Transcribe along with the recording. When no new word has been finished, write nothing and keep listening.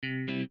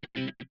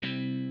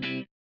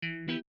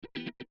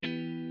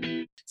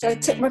So I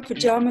took my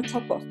pajama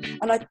top off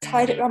and I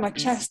tied it around my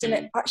chest, and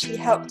it actually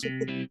helped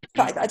with the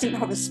fact that I didn't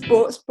have a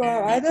sports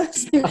bra either.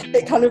 So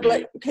it kind of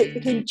like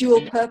became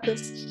dual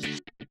purpose.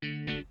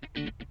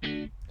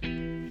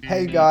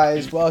 Hey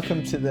guys,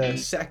 welcome to the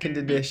second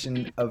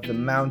edition of the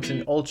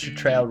Mountain Ultra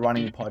Trail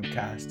Running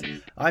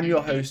Podcast. I'm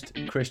your host,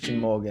 Christian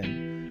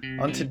Morgan.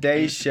 On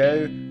today's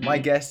show, my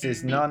guest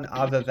is none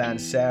other than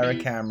Sarah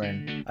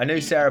Cameron. I know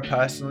Sarah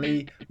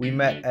personally. We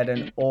met at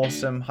an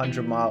awesome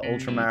 100-mile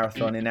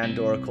ultramarathon in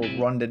Andorra called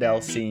Ronda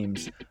del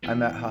Cimes. I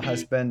met her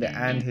husband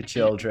and her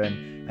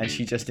children, and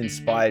she just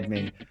inspired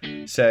me.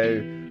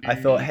 So I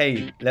thought,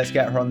 hey, let's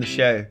get her on the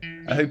show.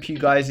 I hope you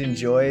guys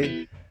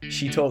enjoy.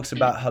 She talks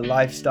about her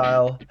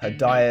lifestyle, her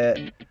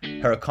diet,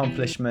 her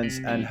accomplishments,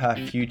 and her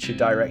future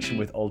direction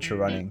with ultra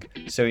running.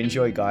 So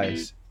enjoy,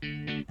 guys.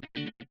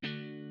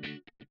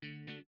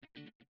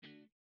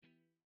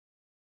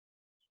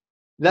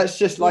 Let's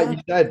just, like you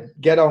said,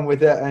 get on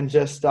with it and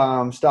just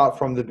start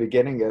from the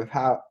beginning of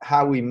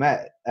how we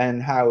met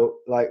and how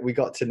we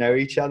got to know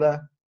each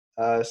other.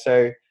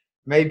 So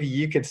maybe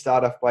you could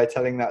start off by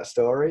telling that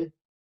story.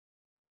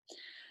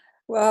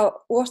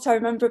 Well, what I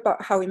remember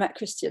about how we met,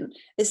 Christian,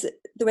 is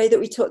the way that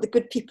we taught the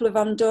good people of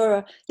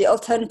Andorra the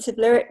alternative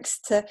lyrics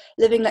to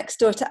Living Next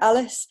Door to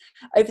Alice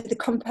over the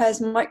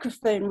Compares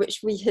microphone, which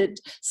we had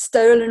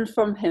stolen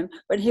from him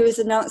when he was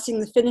announcing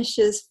the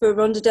finishes for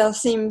Ronda del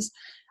Cimes.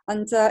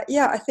 And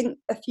I think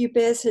a few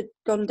beers had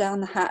gone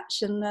down the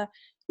hatch, and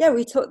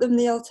we taught them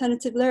the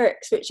alternative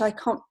lyrics, which I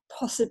can't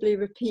possibly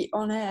repeat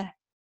on air.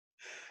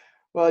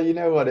 Well, you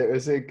know what? It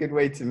was a good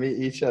way to meet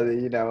each other,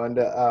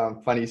 under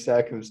funny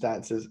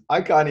circumstances. I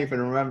can't even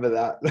remember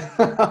that.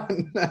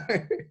 No,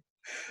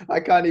 I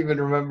can't even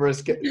remember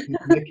us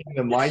nicking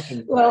the mic.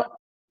 Well,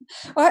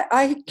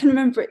 I can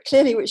remember it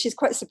clearly, which is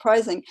quite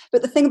surprising.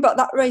 But the thing about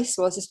that race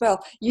was, as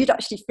well, you'd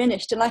actually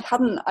finished and I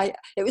hadn't.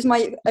 It was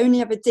my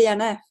only ever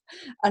DNF,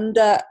 and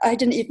I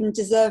didn't even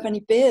deserve any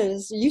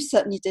beers. You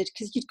certainly did,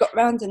 because you'd got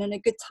round in a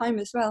good time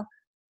as well.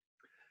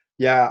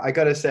 Yeah, I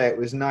got to say, it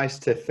was nice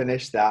to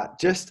finish that.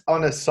 Just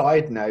on a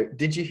side note,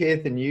 did you hear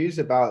the news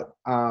about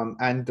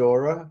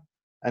Andorra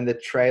and the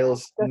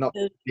trails not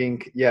being,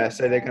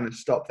 so they're going to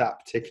stop that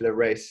particular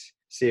race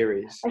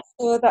series? I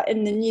saw that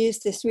in the news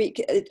this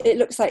week. It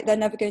looks like they're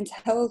never going to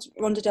hold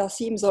Ronda del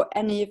Cimes or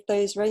any of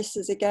those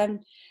races again.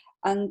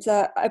 And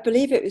I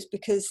believe it was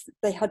because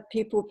they had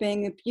people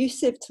being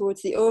abusive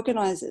towards the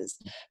organisers,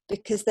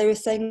 because they were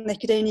saying they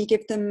could only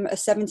give them a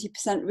 70%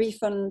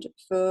 refund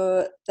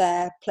for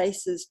their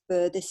places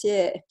for this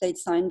year if they'd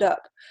signed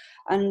up.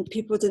 And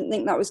people didn't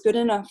think that was good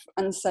enough.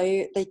 And so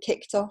they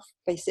kicked off,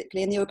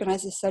 basically. And the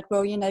organisers said,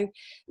 well,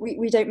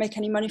 we don't make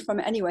any money from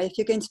it anyway. If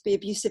you're going to be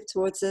abusive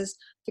towards us,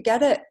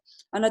 forget it.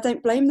 And I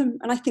don't blame them.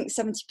 And I think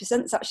 70%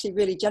 is actually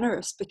really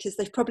generous, because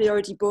they've probably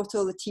already bought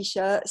all the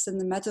T-shirts and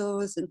the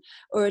medals and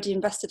already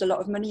invested a lot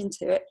of money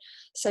into it.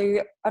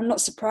 So I'm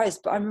not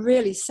surprised, but I'm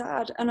really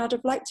sad. And I'd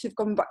have liked to have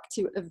gone back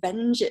to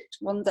avenge it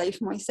one day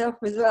for myself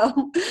as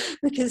well,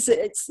 because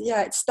it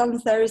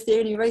stands there as the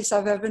only race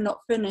I've ever not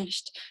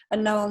finished.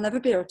 And now I'll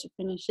never be able to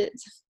finish it.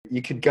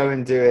 You could go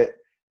and do it,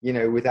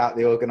 without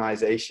the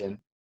organisation.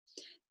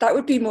 That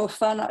would be more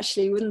fun,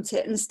 actually, wouldn't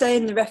it? And stay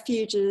in the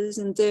refuges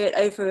and do it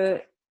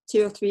over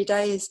 2 or 3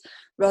 days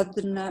rather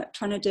than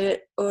trying to do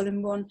it all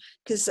in one,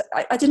 because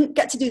I didn't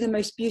get to do the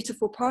most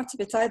beautiful part of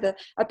it either.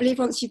 I believe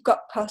once you've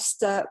got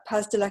past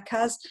Pas de la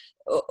Case,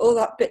 all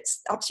that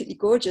bit's absolutely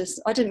gorgeous.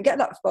 I didn't get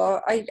that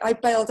far. I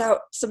bailed out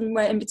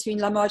somewhere in between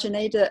La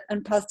Margineda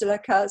and Pas de la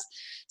Case.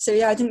 So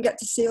I didn't get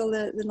to see all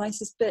the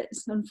nicest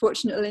bits,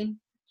 unfortunately.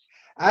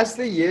 As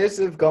the years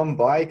have gone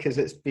by, because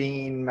it's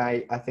been,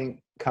 I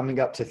think, coming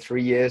up to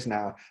 3 years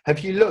now, have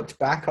you looked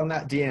back on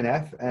that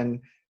DNF, and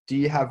do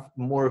you have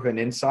more of an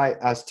insight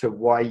as to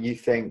why you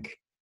think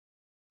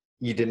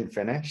you didn't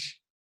finish?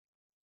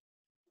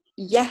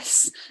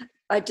 Yes,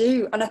 I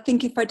do. And I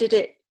think if I did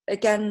it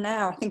again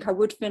now, I think I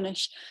would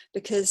finish,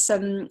 because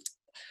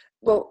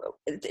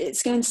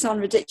it's going to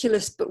sound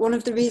ridiculous, but one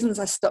of the reasons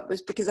I stopped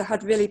was because I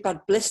had really bad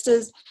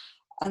blisters,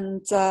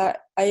 and I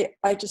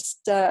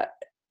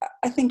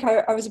think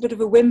I was a bit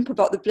of a wimp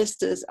about the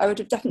blisters. I would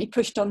have definitely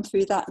pushed on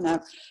through that now.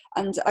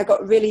 And I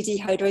got really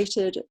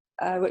dehydrated,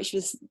 which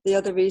was the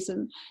other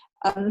reason.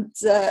 And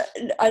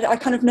I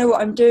kind of know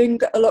what I'm doing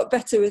a lot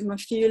better with my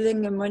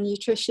fueling and my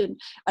nutrition.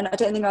 And I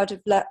don't think I'd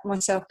have let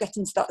myself get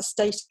into that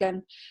state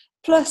again.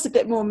 Plus a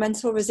bit more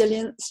mental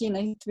resilience,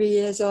 3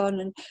 years on.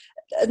 And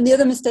the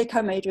other mistake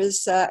I made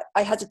was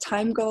I had a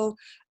time goal.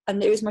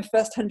 And it was my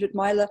first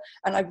 100-miler,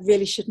 and I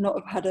really should not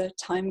have had a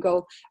time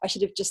goal. I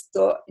should have just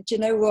thought, do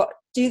you know what,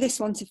 do this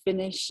one to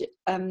finish.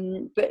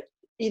 But,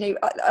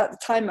 at the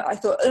time I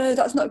thought, oh,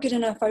 that's not good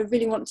enough. I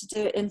really want to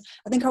do it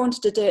I think I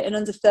wanted to do it in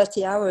under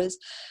 30 hours.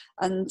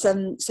 And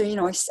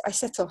I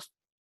set off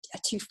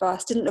too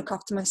fast, didn't look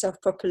after myself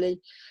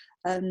properly.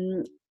 I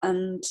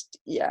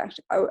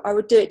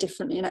would do it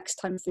differently next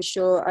time for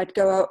sure. I'd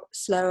go out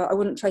slower. I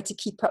wouldn't try to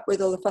keep up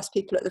with all the fast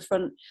people at the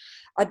front.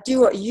 I'd do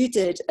what you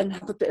did and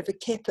have a bit of a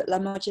kip at La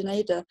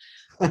Margineda.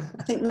 I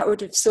think that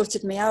would have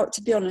sorted me out,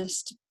 to be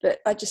honest. But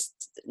I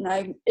just,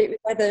 no, it was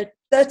either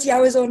 30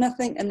 hours or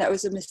nothing, and that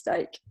was a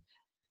mistake.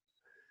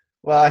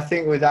 Well, I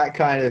think with that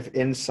kind of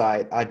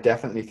insight, I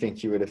definitely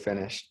think you would have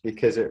finished,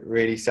 because it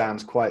really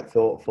sounds quite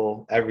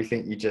thoughtful,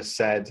 everything you just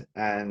said.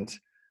 And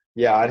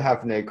yeah, I'd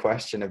have no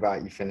question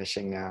about you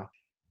finishing now.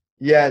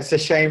 Yeah, it's a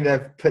shame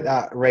they've put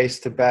that race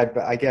to bed,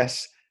 but I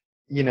guess,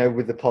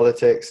 with the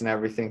politics and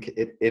everything,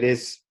 it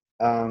is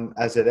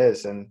as it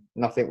is, and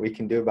nothing we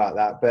can do about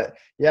that. But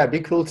yeah, it'd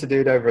be cool to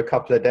do it over a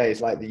couple of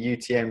days, like the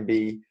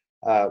UTMB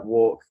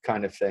walk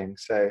kind of thing.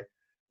 So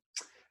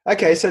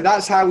okay, so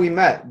that's how we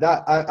met.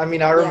 I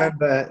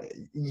remember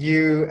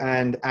you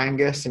and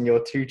Angus and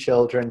your two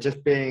children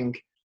just being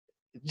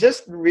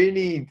just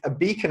really a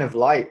beacon of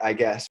light, I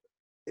guess.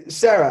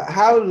 Sarah,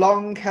 how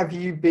long have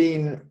you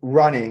been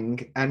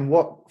running, and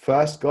what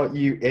first got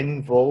you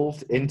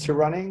involved into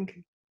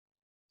running?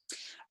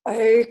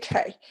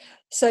 Okay,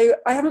 so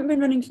I haven't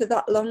been running for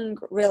that long,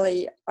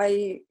 really.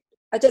 I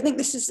don't think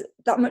this is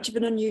that much of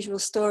an unusual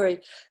story,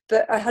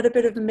 but I had a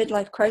bit of a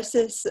midlife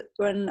crisis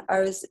when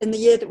I was in the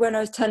year when I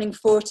was turning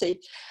 40,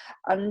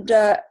 and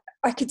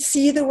I could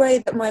see the way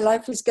that my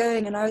life was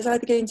going, and I was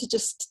either going to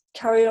just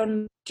carry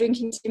on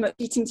drinking too much,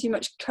 eating too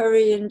much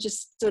curry, and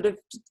just sort of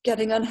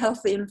getting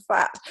unhealthy and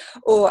fat,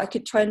 or I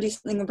could try and do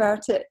something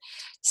about it.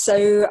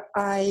 So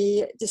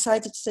I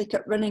decided to take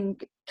up running,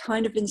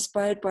 kind of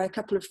inspired by a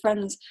couple of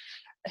friends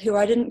who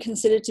I didn't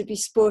consider to be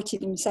sporty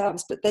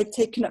themselves, but they'd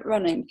taken up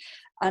running,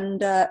 and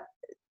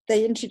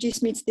they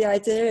introduced me to the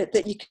idea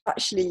that you could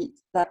actually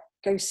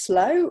go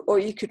slow, or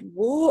you could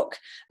walk,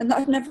 and that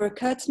had never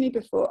occurred to me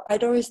before.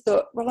 I'd always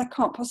thought, well, I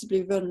can't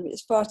possibly run,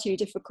 it's far too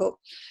difficult.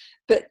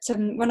 But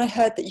when I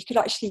heard that you could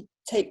actually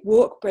take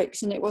walk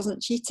breaks and it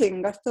wasn't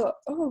cheating, I thought,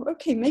 oh,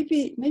 okay,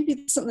 maybe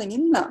there's something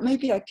in that.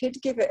 Maybe I could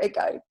give it a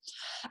go.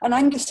 And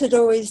Angus had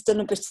always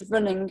done a bit of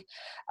running,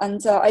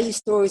 and I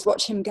used to always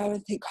watch him go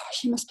and think,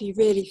 gosh, he must be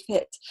really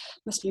fit.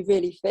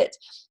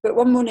 But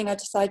one morning I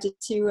decided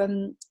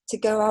to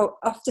go out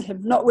after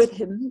him, not with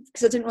him,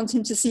 because I didn't want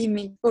him to see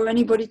me or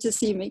anybody to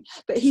see me.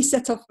 But he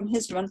set off on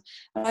his run,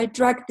 and I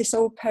dragged this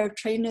old pair of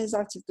trainers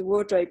out of the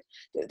wardrobe.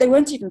 They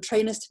weren't even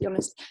trainers, to be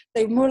honest.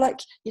 They were more like,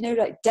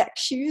 like deck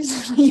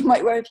shoes you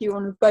might wear if you were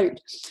on a boat.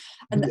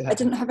 And I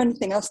didn't have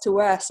anything else to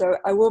wear, so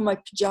I wore my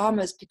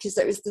pajamas, because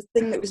that was the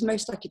thing that was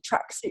most like a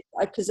tracksuit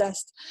I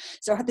possessed.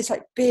 So I had this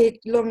like big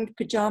long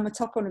pajama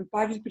top on and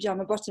baggy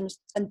pajama bottoms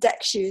and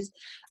deck shoes,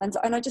 and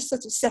I just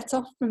sort of set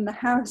off from the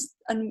house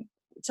and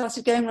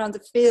started going around the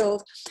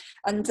field.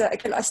 And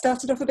again, I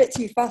started off a bit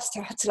too fast,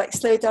 so I had to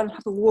slow down and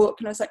have a walk,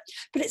 and I was like,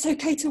 but it's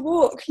okay to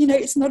walk,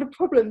 it's not a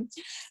problem.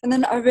 And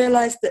then I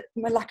realized that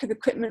my lack of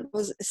equipment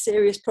was a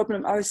serious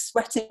problem. I was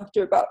sweating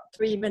after about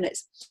 3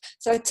 minutes,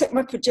 so I took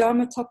my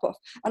pajama top off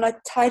and I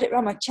tied it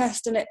around my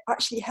chest, and it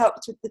actually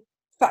helped with the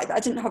fact that I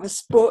didn't have a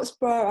sports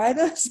bra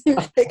either, so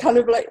it kind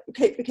of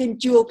became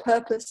dual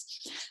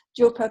purpose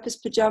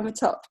pajama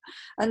top.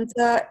 And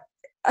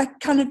I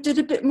kind of did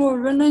a bit more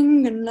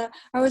running, and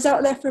I was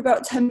out there for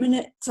about 10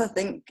 minutes, I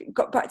think,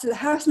 got back to the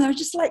house, and I was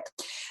just like,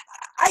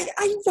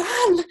 I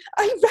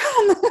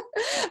ran,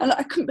 and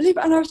I couldn't believe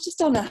it, and I was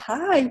just on a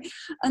high.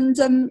 And,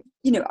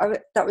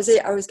 that was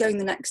it. I was going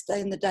the next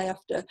day and the day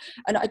after,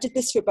 and I did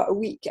this for about a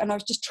week, and I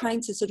was just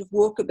trying to sort of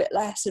walk a bit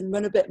less and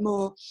run a bit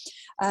more.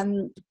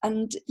 And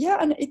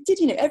it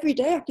did, every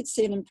day I could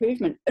see an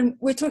improvement. And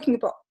we're talking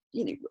about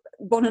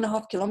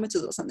 1.5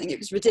 kilometers or something. It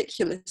was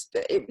ridiculous,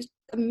 but it was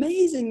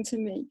amazing to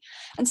me.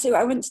 And so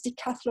I went to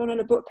Decathlon and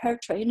I bought a pair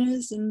of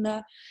trainers, and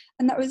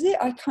that was it.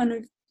 I kind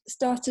of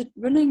started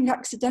running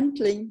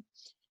accidentally,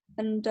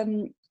 and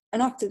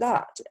after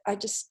that I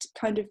just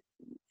kind of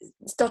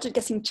started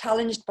getting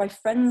challenged by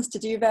friends to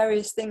do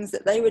various things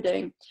that they were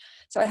doing.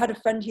 So I had a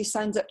friend who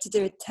signed up to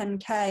do a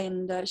 10k,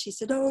 and she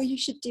said, oh, you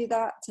should do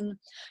that. And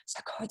it's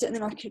like, oh, I don't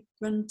think I could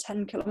run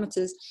 10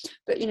 kilometers,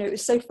 but it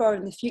was so far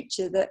in the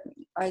future that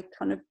I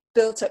kind of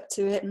built up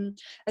to it, and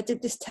I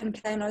did this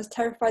 10k, and I was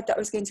terrified that I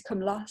was going to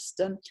come last,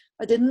 and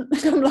I didn't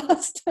come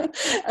last.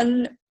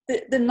 And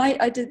the night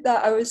I did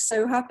that, I was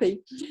so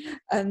happy,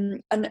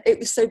 and it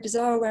was so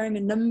bizarre wearing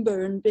a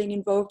number and being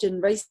involved in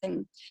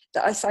racing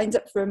that I signed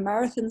up for a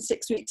marathon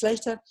 6 weeks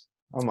later.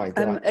 Oh my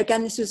God.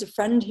 Again, this was a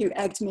friend who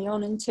egged me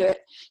on into it,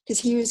 because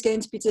he was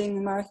going to be doing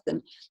the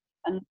marathon,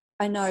 and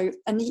I know,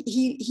 and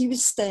he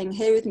was staying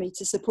here with me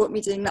to support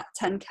me doing that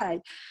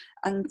 10k.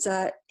 And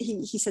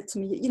he said to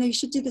me, you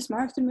should do this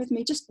marathon with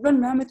me. Just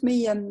run around with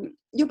me.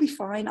 You'll be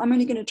fine. I'm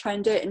only going to try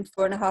and do it in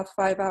 4.5,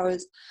 5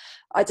 hours.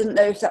 I didn't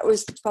know if that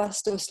was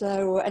fast or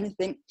slow or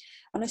anything.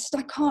 And I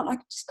said, I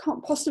just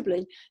can't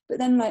possibly. But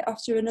then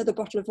after another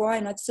bottle of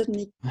wine, I'd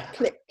suddenly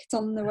clicked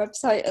on the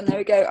website, and there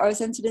we go. I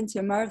was entered into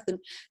a marathon.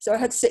 So I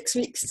had 6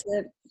 weeks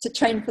to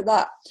train for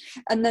that.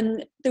 And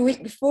then the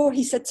week before,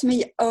 he said to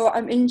me, oh,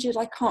 I'm injured.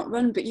 I can't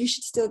run, but you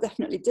should still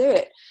definitely do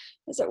it.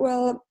 I said,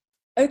 well,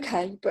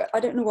 okay, but I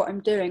don't know what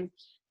I'm doing.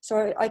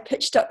 So I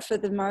pitched up for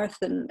the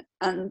marathon,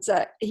 and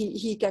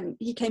he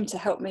came to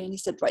help me, and he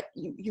said, right,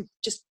 you've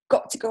just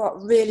got to go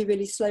out really,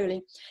 really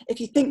slowly. If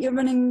you think you're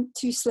running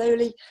too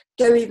slowly,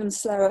 go even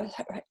slower.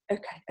 Right,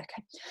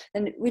 okay.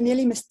 And we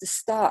nearly missed the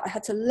start. I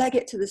had to leg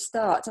it to the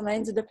start, and I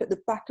ended up at the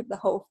back of the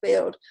whole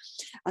field.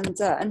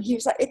 And he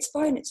was like, it's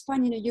fine.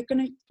 You're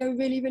going to go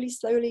really, really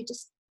slowly.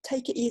 Just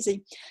take it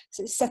easy.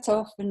 So it set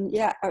off, and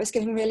yeah, I was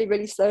going really,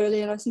 really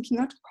slowly, and I was thinking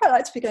I'd quite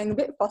like to be going a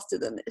bit faster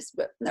than this,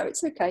 but no,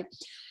 it's okay.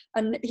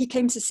 And he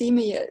came to see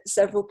me at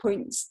several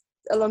points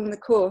along the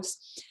course,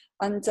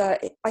 and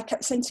I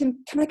kept saying to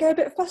him, can I go a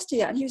bit faster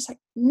yet? And he was like,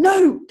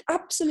 no,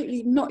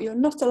 absolutely not, you're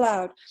not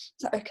allowed.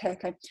 So okay.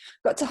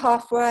 Got to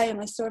halfway,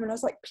 and I saw him, and I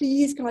was like,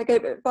 please, can I go a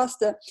bit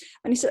faster?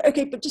 And he said,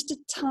 okay, but just a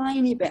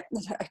tiny bit. And I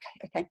was like,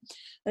 okay.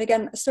 And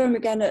again, I saw him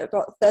again at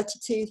about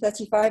 32,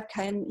 35k,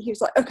 and he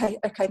was like, okay,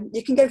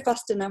 you can go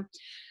faster now.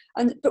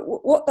 But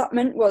what that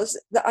meant was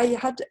that I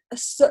had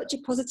such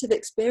a positive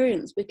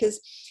experience, because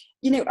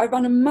I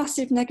ran a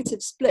massive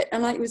negative split,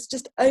 and I was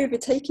just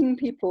overtaking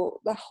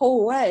people the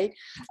whole way,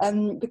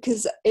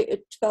 because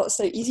it felt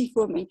so easy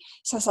for me.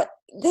 So I was like,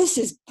 this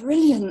is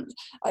brilliant.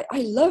 I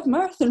love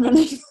marathon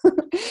running.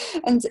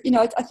 And,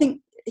 I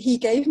think he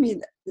gave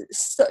me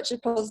such a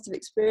positive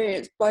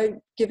experience by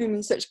giving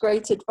me such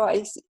great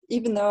advice,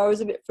 even though I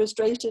was a bit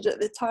frustrated at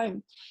the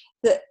time,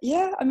 that,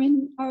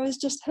 I was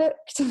just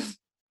hooked.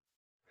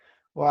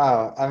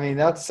 Wow. I mean,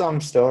 that's some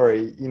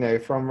story,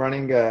 from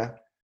running a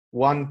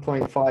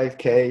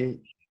 1.5k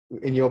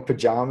in your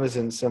pajamas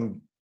and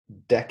some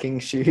decking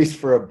shoes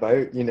for a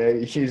boat,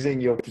 using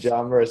your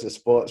pajama as a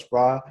sports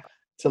bra,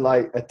 to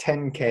like a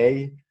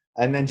 10k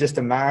and then just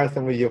a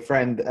marathon with your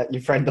friend.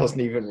 Your friend doesn't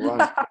even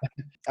run.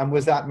 And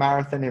was that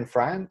marathon in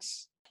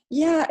France?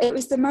 Yeah, it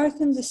was the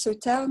Marathon de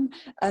Sauternes,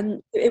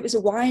 and it was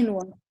a wine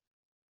one.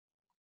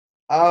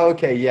 Oh,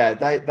 okay. Yeah,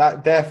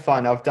 that they're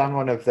fun. I've done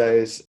one of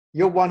those.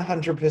 You're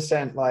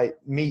 100% like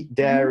meat,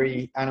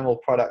 dairy, animal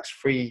products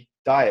free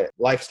diet,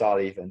 lifestyle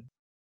even.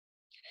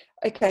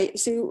 Okay,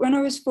 so when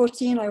I was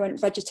 14, I went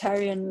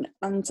vegetarian,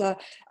 and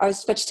I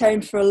was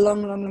vegetarian for a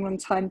long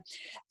time.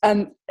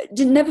 It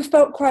never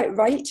felt quite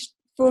right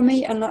for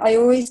me, and I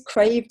always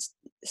craved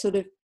sort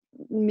of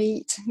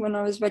meat when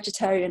I was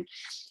vegetarian.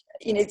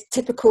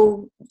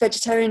 Typical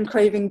vegetarian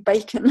craving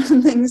bacon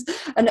and things,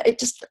 and it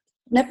just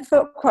never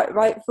felt quite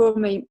right for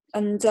me.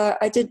 And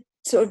I did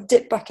sort of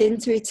dip back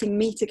into eating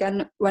meat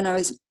again when I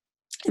was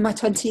in my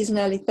 20s and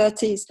early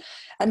 30s.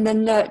 And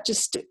then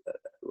just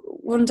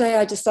one day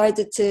I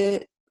decided to,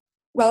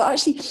 I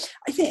think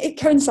it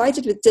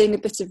coincided with doing a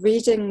bit of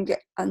reading,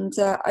 and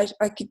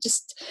I could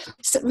just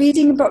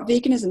reading about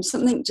veganism,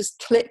 something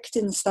just clicked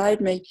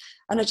inside me,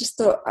 and I just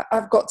thought,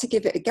 I've got to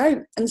give it a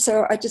go. And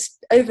so I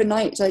just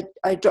overnight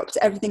I dropped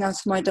everything out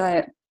of my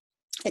diet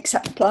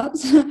except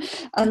plants,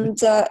 and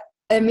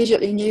I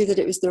immediately knew that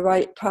it was the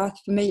right path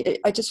for me.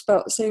 I just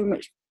felt so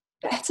much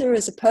better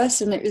as a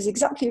person. It was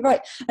exactly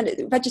right, and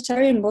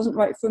vegetarian wasn't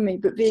right for me,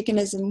 but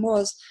veganism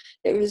was.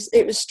 It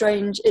was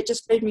strange. It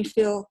just made me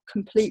feel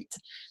complete.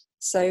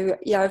 So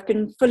yeah, I've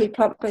been fully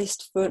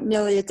plant-based for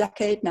nearly a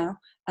decade now,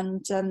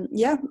 and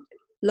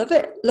love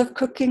it. Love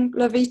cooking,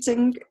 love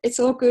eating. It's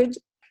all good.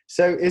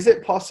 So is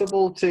it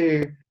possible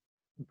to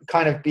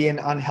kind of be an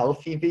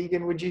unhealthy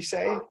vegan, would you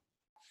say?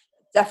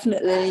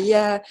 Definitely,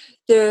 yeah.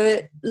 There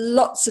are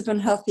lots of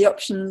unhealthy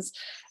options.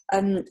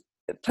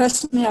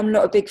 Personally, I'm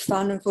not a big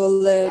fan of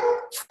all the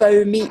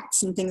faux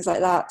meats and things like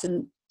that,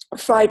 and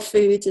fried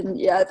food, and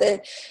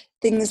the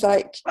things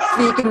like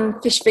vegan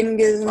fish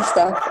fingers and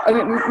stuff. I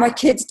mean, my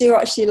kids do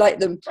actually like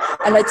them,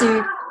 and I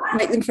do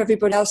make them for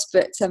everybody else,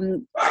 but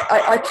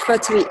I prefer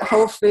to eat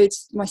whole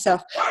foods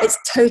myself. It's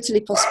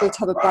totally possible to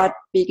have a bad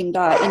vegan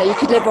diet. You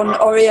could live on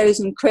Oreos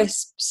and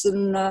crisps,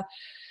 and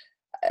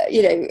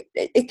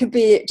it could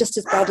be just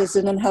as bad as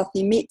an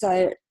unhealthy meat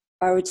diet,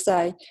 I would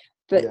say.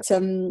 But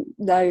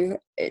no,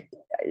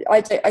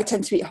 I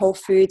tend to eat whole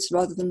foods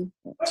rather than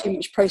too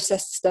much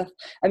processed stuff.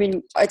 I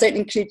mean, I don't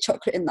include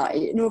chocolate in that. I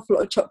eat an awful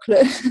lot of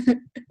chocolate,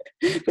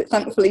 but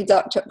thankfully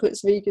dark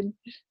chocolate's vegan.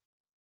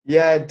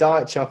 Yeah,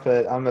 dark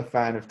chocolate. I'm a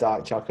fan of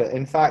dark chocolate.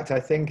 In fact,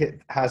 I think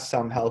it has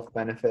some health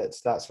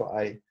benefits. That's what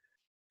I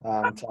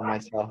tell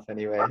myself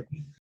anyway.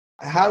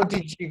 How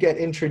did you get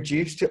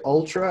introduced to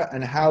ultra,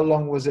 and how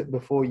long was it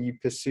before you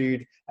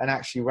pursued and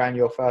actually ran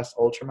your first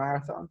ultra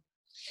marathon?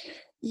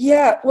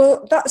 Yeah,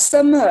 well, that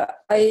summer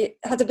I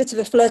had a bit of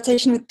a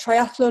flirtation with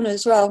triathlon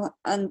as well,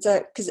 and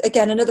because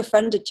again another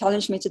friend had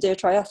challenged me to do a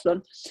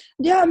triathlon.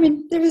 Yeah, I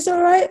mean it was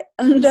all right,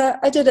 and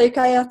I did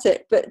okay at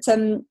it, but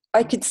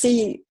I could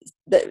see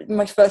that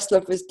my first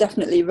love was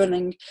definitely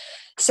running.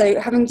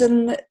 So having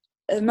done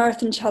a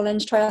marathon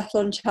challenge,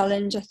 triathlon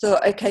challenge, I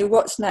thought, okay,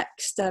 what's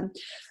next?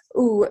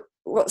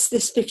 What's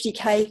this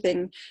 50k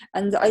thing?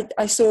 And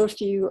I saw a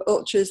few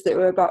ultras that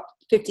were about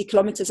 50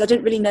 kilometers. I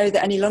didn't really know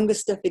that any longer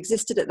stuff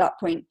existed at that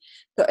point.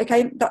 But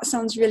okay, that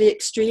sounds really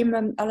extreme.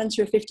 I'll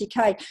enter a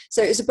 50k.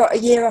 So it was about a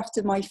year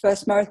after my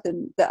first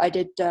marathon that I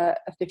did a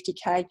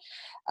 50k,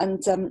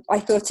 and I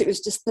thought it was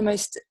just the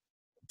most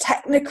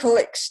technical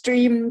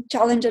extreme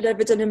challenge I'd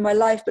ever done in my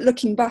life, but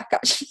looking back,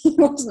 actually it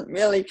wasn't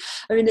really.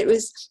 I mean,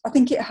 I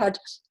think it had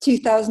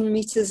 2,000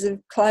 meters of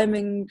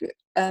climbing,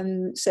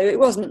 so it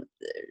wasn't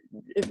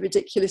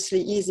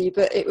ridiculously easy,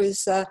 but it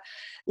was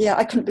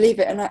I couldn't believe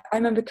it. And I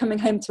remember coming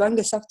home to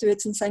Angus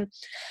afterwards and saying,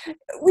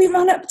 we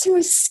ran up to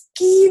a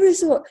ski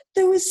resort,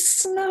 there was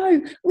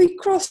snow, we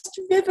crossed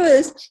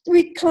rivers,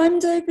 we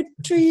climbed over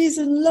trees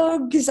and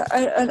logs,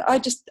 and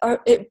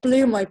it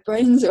blew my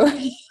brains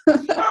away.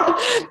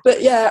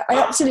 But yeah, I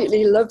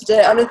absolutely loved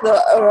it, and I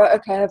thought, all right,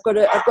 okay, I've got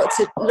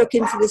to look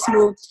into this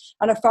more,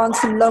 and I found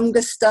some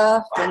longer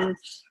stuff,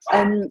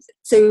 and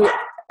so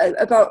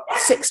about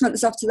 6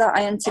 months after that,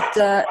 I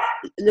entered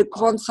Le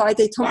Grand Trail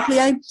des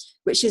Templiers,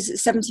 which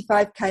is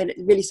 75k,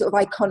 really sort of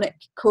iconic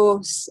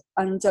course,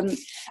 and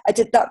I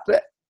did that,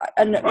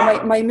 and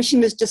my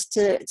mission was just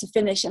to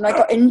finish, and I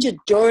got injured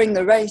during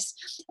the race,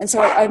 and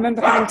so I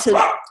remember having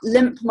to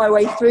limp my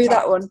way through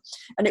that one,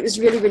 and it was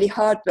really, really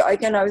hard, but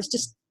again, I was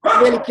just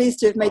really pleased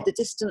to have made the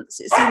distance.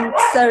 It seemed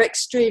so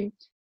extreme.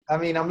 I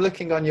mean, I'm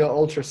looking on your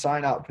ultra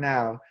sign up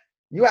now.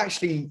 You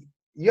actually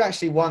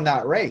won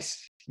that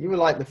race. You were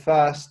like the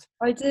first.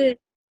 I did.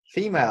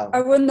 Female.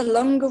 I won the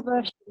longer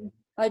version.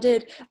 I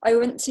did. I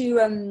went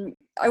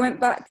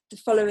back the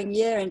following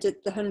year and did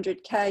the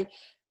 100k,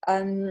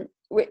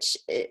 which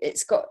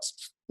it's got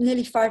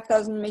nearly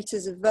 5,000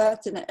 meters of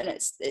vert in it, and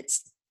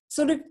it's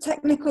sort of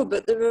technical,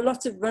 but there are a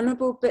lot of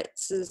runnable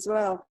bits as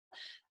well.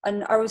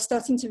 And I was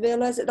starting to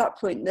realize at that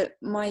point that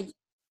my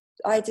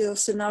ideal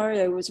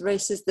scenario was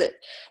races that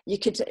you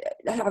could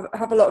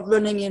have a lot of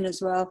running in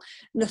as well.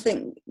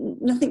 Nothing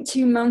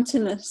too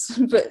mountainous,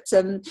 but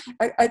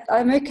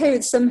I'm okay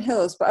with some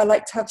hills, but I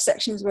like to have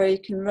sections where you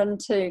can run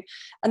too.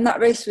 And that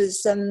race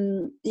was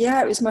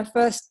it was my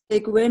first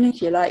big win,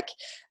 if you like,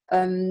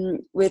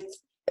 with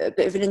a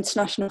bit of an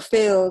international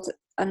field.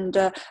 And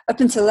up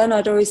until then,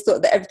 I'd always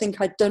thought that everything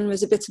I'd done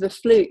was a bit of a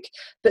fluke.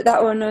 But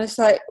that one, I was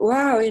like,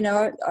 wow,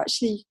 I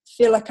actually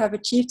feel like I've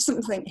achieved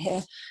something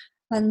here.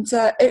 And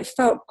it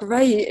felt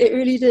great. It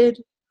really did.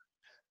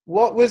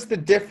 What was the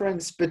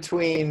difference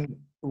between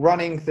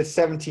running the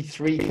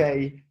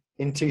 73k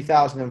in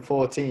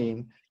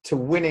 2014 to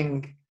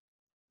winning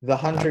the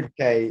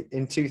 100k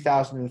in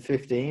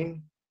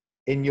 2015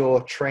 in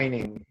your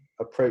training,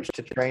 approach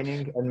to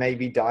training, and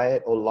maybe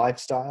diet or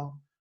lifestyle?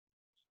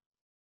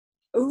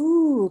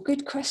 Oh,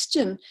 good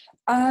question.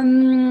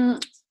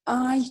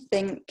 I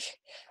think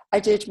I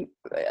did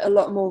a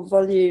lot more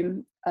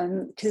volume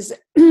because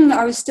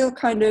I was still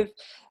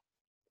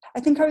I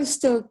think I was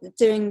still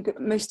doing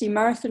mostly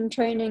marathon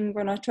training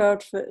when I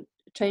trained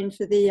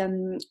for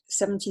the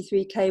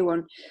 73k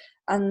one,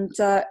 and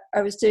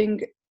I was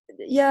doing,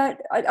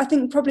 I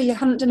think probably I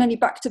hadn't done any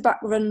back-to-back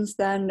runs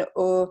then,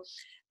 or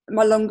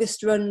my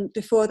longest run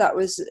before that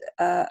was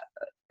a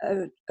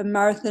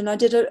marathon.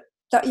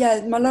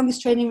 My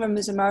longest training run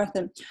was a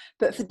marathon,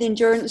 but for the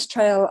endurance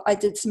trail, I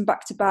did some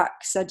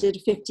back-to-backs. I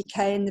did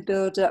 50k in the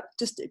build-up,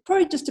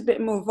 probably just a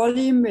bit more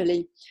volume,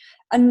 really.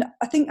 And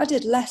I think I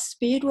did less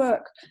speed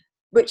work,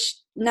 which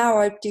now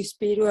I do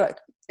speed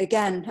work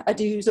again. I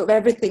do sort of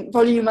everything,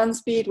 volume and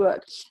speed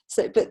work.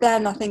 So, but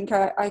then I think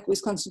I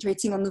was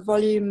concentrating on the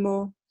volume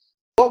more.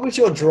 What was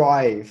your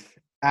drive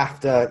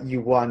after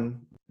you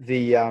won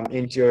the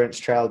endurance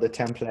trail, the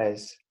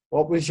Templiers?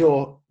 What was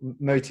your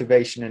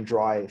motivation and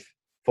drive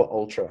for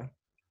ultra?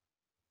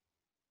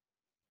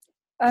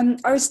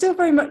 I was still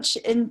very much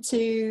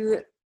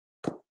into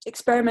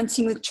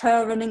experimenting with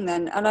trail running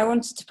then, and I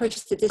wanted to push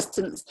the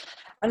distance.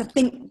 And I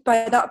think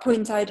by that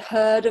point I'd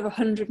heard of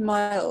 100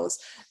 miles.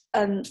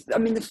 I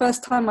mean, the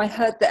first time I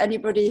heard that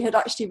anybody had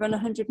actually run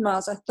 100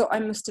 miles, I thought I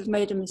must have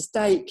made a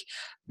mistake.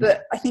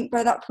 But I think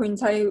by that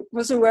point I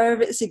was aware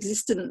of its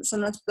existence,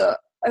 and I thought,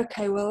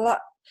 okay, well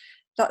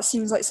that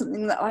seems like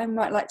something that I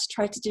might like to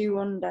try to do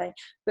one day.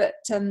 But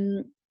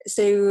I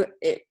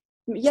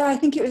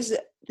think it was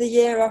the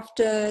year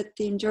after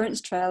the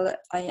endurance trail that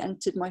I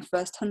entered my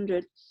first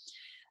 100.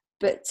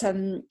 But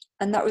and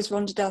that was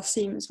Ronde des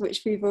Cimes,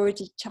 which we've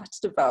already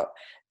chatted about.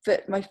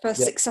 But my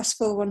first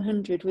successful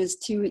 100 was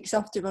 2 weeks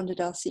after Ronde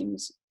des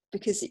Cimes,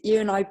 because you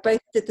and I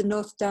both did the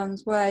North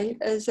Downs Way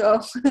as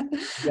well.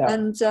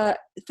 And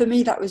for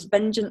me, that was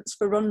vengeance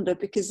for Ronde,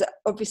 because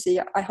obviously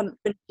I hadn't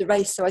finished the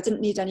race, so I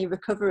didn't need any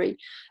recovery.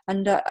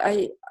 And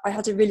I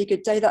had a really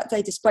good day that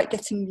day, despite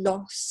getting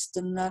lost.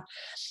 And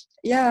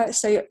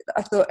so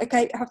I thought,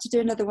 okay, I have to do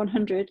another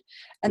 100.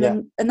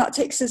 And that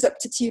takes us up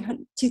to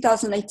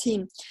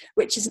 2018,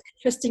 which is an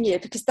interesting year,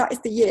 because that is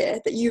the year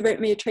that you wrote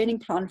me a training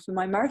plan for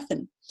my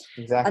marathon.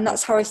 Exactly. And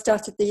that's how I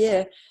started the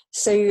year.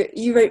 So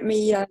you wrote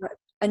me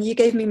and you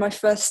gave me my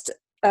first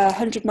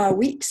 100-mile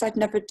weeks. I'd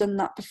never done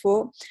that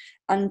before.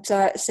 And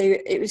so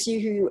it was you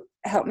who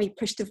helped me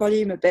push the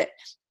volume a bit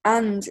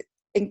and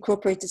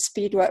incorporated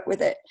speed work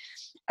with it.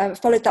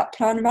 Followed that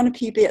plan, ran a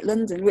PB at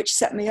London, which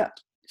set me up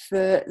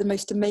for the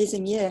most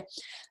amazing year,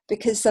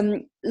 because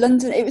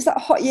London, it was that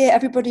hot year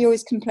everybody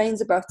always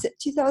complains about it.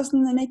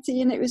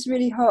 2018, it was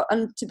really hot,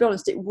 and to be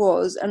honest, it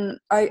was, and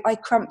I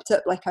cramped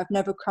up like I've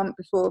never cramped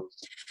before.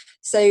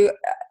 So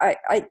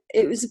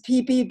it was a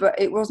PB, but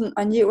it wasn't.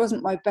 I knew it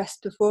wasn't my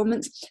best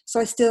performance, so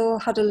I still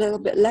had a little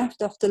bit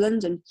left after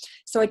London.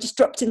 So I just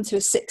dropped into a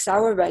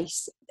 6-hour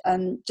race,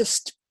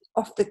 just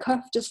off the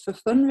cuff, just for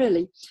fun,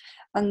 really.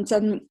 And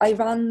I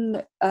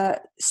ran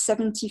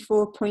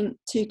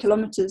 74.2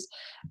 kilometers,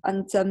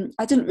 and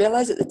I didn't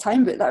realize at the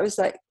time, but that was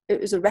like, it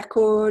was a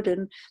record,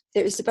 and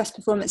it was the best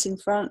performance in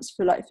France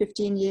for like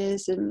 15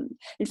 years. And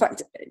in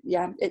fact,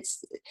 yeah,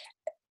 it's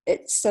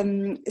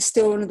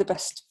still one of the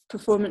best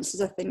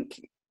performances, I think,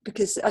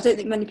 because I don't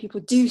think many people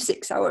do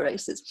 6-hour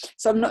races.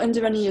 So I'm not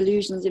under any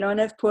illusions. I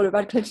know if Paula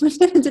Radcliffe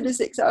did a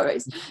 6-hour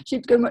race,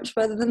 she'd go much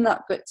further than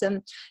that. But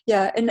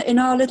yeah, in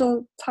our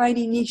little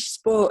tiny niche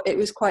sport, it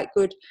was quite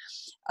good.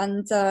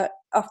 And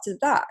after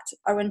that,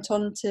 I went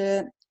on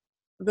to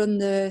run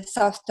the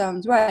South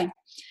Downs Way.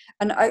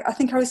 And I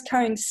think I was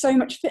carrying so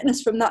much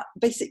fitness from that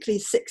basically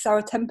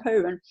 6-hour tempo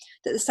run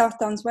that the South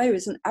Downs Way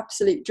was an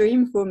absolute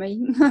dream for me.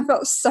 I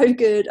felt so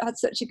good. I had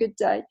such a good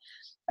day.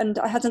 And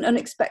I had an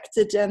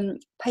unexpected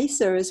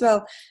pacer as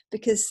well,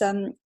 because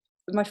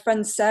my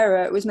friend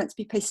Sarah was meant to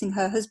be pacing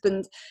her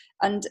husband,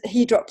 and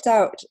he dropped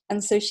out.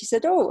 And so she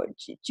said, "Oh,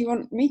 do you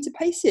want me to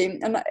pace you?"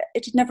 And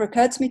it had never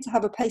occurred to me to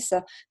have a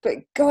pacer, but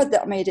God,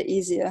 that made it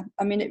easier.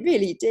 I mean, it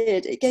really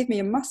did. It gave me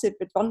a massive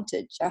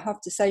advantage, I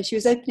have to say. She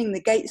was opening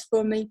the gates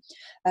for me,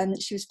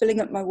 and she was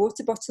filling up my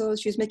water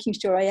bottles. She was making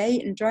sure I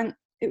ate and drank.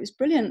 It was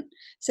brilliant.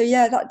 So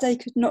yeah, that day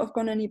could not have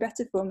gone any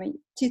better for me.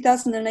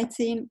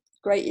 2018,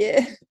 great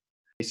year.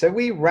 So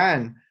we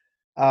ran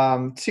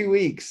 2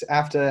 weeks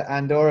after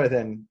Andorra,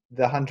 then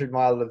the 100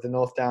 mile of the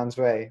North Downs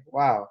Way.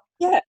 Wow.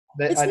 Yeah,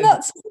 it's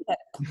nuts, isn't it?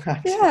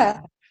 Yeah.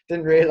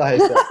 Didn't realize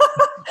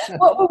that.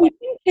 What were we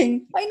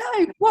thinking? I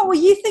know. What were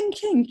you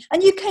thinking?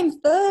 And you came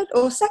third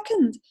or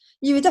second.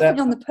 You were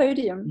definitely on the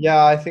podium.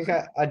 Yeah, I think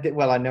I did.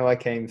 Well, I know I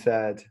came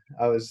third.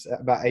 I was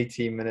about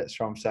 18 minutes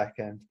from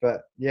second.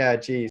 But yeah,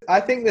 geez. I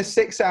think the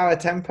 6-hour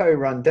tempo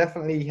run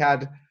definitely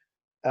had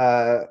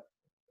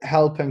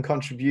help and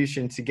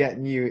contribution to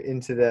getting you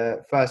into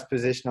the first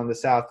position on the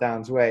South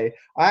Downs Way.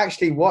 I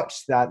actually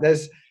watched that.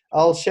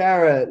 I'll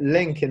share a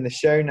link in the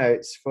show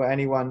notes for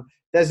anyone.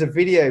 There's a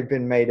video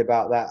been made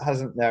about that,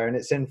 hasn't there? And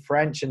it's in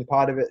French, and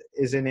part of it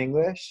is in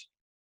English.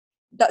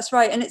 That's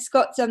right, and it's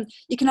got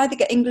you can either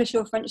get English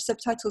or French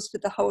subtitles for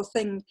the whole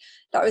thing.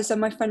 That was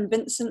my friend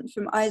Vincent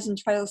from Eyes and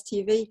Trails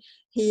TV.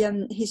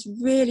 He's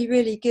really,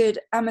 really good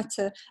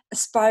amateur,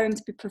 aspiring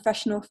to be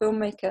professional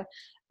filmmaker.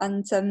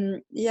 And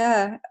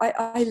yeah,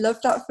 I love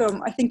that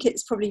film. I think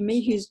it's probably me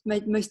who's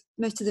made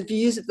most of the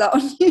views of that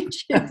on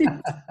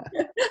YouTube.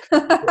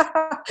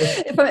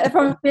 if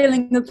I'm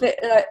feeling a bit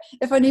like,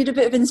 if I need a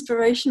bit of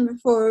inspiration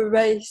before a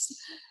race,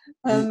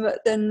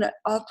 then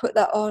I'll put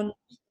that on.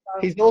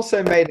 He's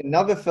also made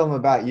another film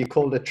about you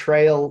called A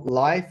Trail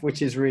Life,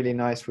 which is really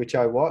nice, which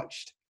I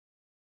watched.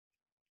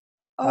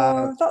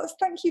 Oh,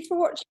 thank you for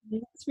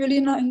watching. It's really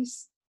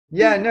nice.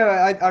 Yeah, no,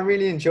 I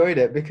really enjoyed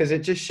it because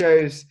it just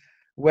shows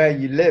where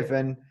you live.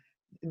 And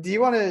do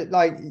you want to,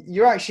 like,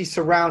 you're actually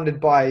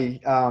surrounded by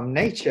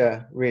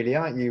nature, really,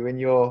 aren't you? In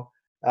your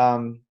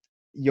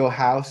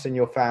house and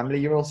your family,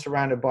 you're all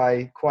surrounded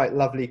by quite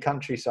lovely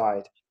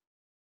countryside.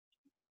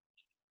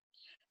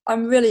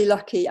 I'm really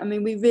lucky. I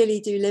mean, we really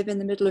do live in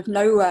the middle of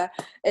nowhere.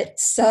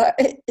 It's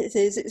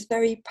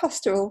very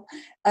pastoral.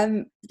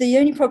 The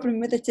only problem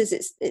with it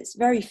is it's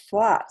very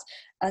flat.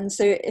 And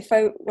so if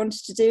I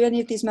wanted to do any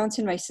of these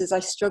mountain races, I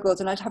struggled,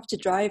 and I'd have to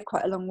drive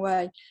quite a long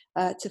way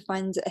to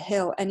find a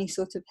hill, any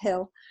sort of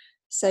hill.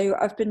 So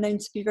I've been known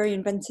to be very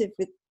inventive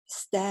with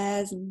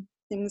stairs and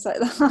things like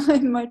that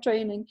in my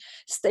training,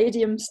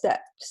 stadium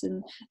steps,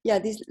 and yeah,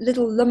 these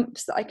little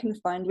lumps that I can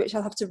find, which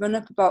I'll have to run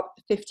up about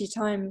 50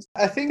 times.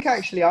 I think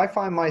actually I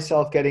find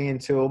myself getting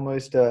into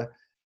almost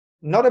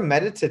not a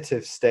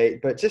meditative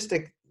state, but just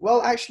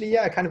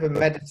kind of a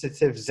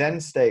meditative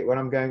Zen state when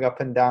I'm going up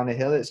and down a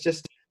hill. It's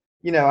just,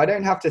 I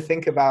don't have to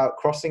think about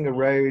crossing a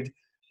road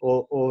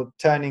or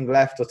turning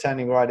left or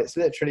turning right. It's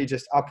literally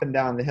just up and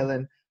down the hill.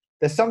 And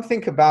there's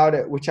something about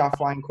it which I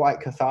find quite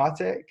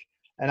cathartic,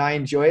 and I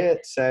enjoy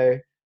it. So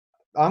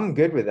I'm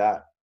good with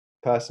that,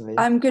 personally.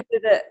 I'm good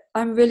with it.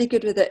 I'm really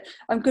good with it.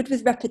 I'm good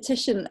with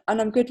repetition, and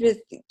I'm good with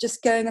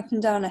just going up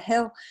and down a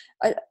hill.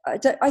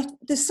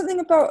 There's something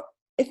about,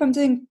 if I'm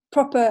doing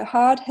proper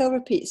hard hill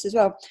repeats as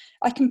well,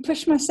 I can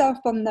push myself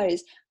on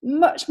those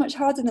much, much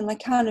harder than I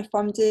can if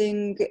I'm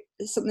doing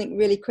something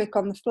really quick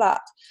on the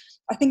flat.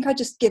 I think I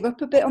just give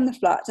up a bit on the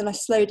flat and I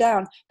slow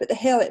down, but the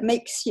hill, it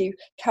makes you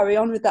carry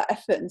on with that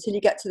effort until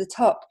you get to the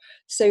top.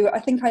 So I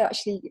think I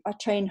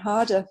train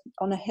harder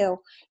on a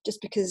hill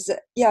just because,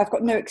 I've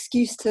got no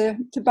excuse to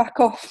back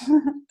off.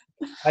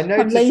 I know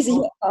I'm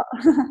lazy.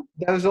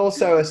 There was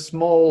also a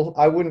small,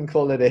 I wouldn't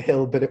call it a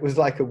hill, but it was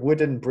like a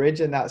wooden bridge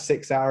in that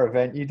 6-hour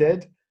event you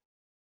did.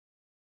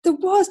 There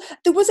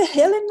was a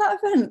hill in that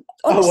event.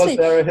 Honestly, was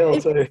there a hill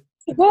too?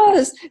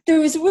 There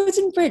was a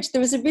wooden bridge,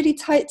 there was a really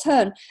tight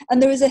turn,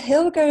 and there was a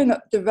hill going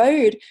up the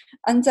road,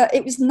 and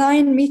it was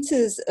 9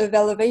 meters of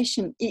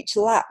elevation each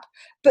lap.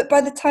 But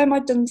by the time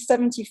I'd done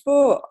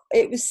 74,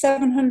 it was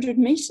 700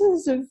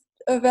 meters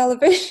of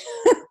elevation.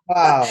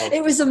 Wow.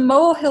 It was a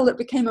molehill that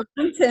became a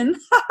mountain.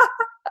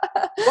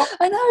 What?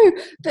 I know,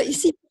 but you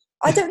see,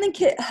 I don't think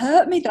it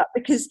hurt me that,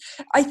 because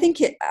I think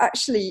it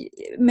actually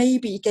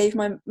maybe gave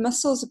my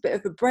muscles a bit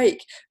of a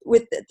break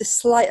with the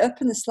slight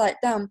up and the slight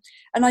down.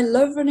 And I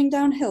love running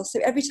downhill. So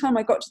every time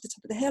I got to the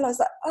top of the hill, I was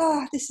like,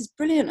 oh, this is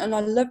brilliant. And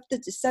I loved the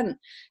descent.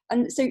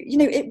 And so,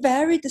 it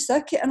varied the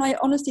circuit. And I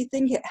honestly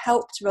think it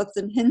helped rather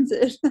than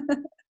hindered.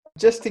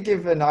 Just to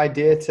give an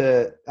idea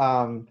to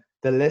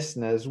the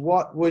listeners,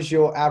 what was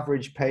your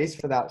average pace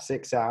for that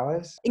 6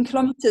 hours? In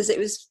kilometres, it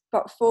was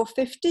about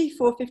 450,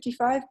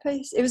 455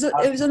 pace. It was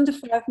under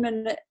 5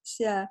 minutes,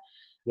 yeah.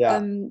 Yeah.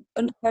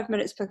 Under 5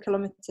 minutes per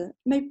kilometre.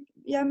 Maybe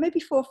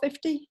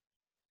 450.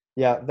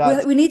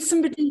 Yeah, We need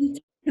somebody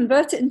to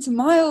convert it into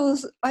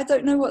miles. I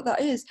don't know what that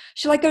is.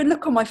 Shall I go and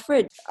look on my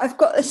fridge? I've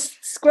got a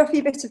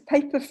scruffy bit of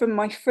paper from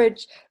my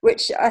fridge,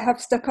 which I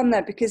have stuck on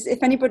there, because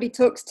if anybody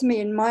talks to me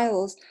in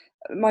miles,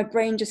 my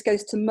brain just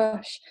goes to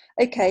mush.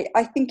 Okay,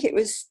 I think it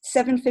was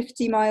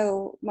 750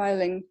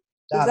 miling.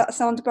 Does that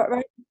sound about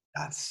right?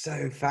 That's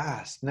so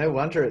fast. No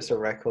wonder it's a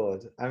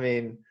record. I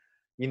mean,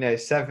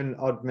 7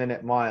 odd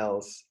minute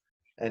miles,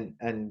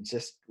 and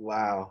just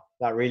wow,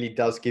 that really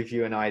does give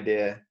you an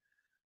idea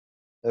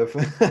of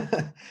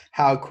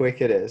how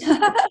quick it is.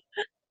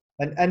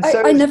 And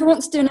so I never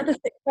want to do another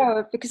 6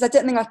 hour, because I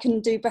don't think I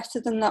can do better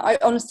than that. I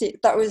honestly,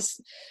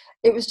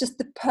 it was just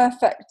the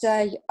perfect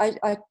day.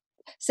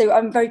 So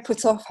I'm very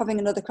put off having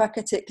another crack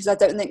at it, because I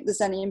don't think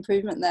there's any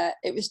improvement there.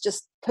 It was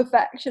just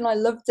perfection. I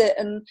loved it.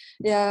 And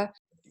yeah.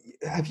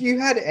 Have you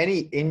had any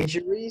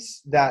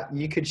injuries that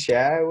you could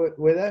share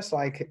with us?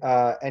 Like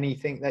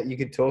anything that you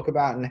could talk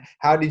about, and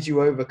how did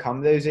you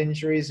overcome those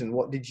injuries, and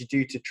what did you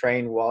do to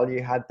train while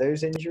you had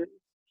those injuries?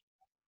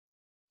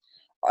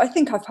 I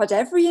think I've had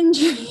every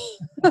injury.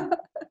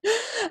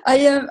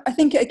 I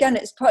think, again,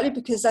 it's partly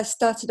because I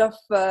started off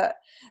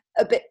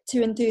a bit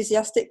too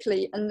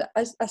enthusiastically, and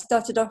I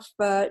started off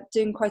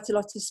doing quite a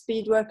lot of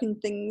speed work and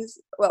things.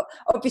 Well,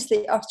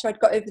 obviously after I'd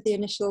got over the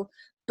initial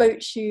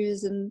boat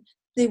shoes and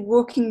the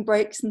walking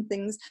breaks and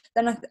things,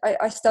 then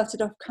I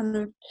started off kind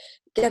of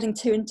getting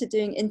too into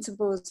doing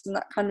intervals and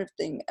that kind of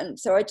thing. And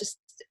so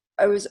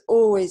I was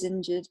always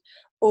injured,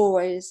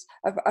 always.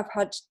 I've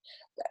had,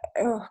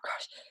 oh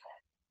gosh,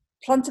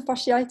 plantar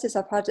fasciitis,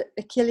 I've had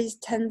Achilles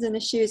tendon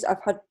issues,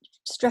 I've had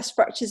stress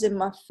fractures in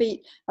my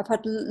feet, I've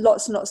had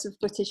lots and lots of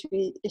foot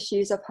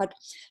issues, I've had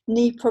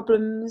knee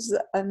problems.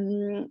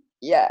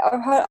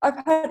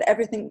 I've had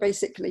everything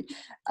basically.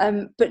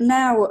 But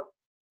now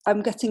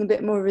I'm getting a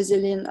bit more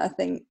resilient, I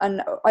think,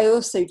 and I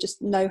also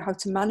just know how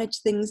to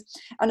manage things,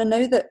 and I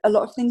know that a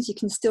lot of things you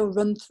can still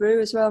run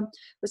through as well.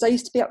 Whereas I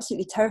used to be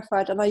absolutely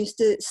terrified, and I used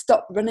to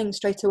stop running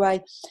straight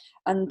away,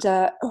 and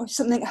if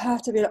something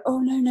hurt, I'd be like, oh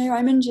no,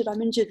 I'm injured,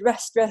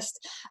 rest.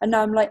 And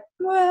now I'm like,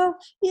 well,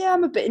 yeah,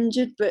 I'm a bit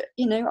injured, but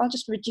I'll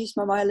just reduce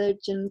my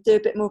mileage and do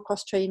a bit more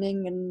cross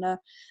training, and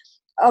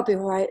I'll be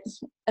all right.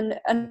 And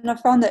I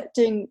found that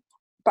doing,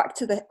 back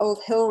to the old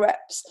hill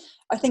reps,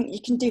 I think you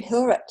can do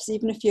hill reps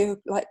even if you're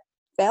like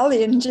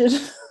barely injured.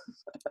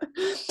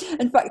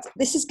 In fact,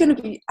 this is going to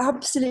be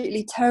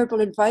absolutely terrible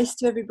advice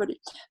to everybody,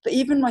 but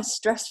even my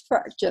stress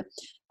fracture,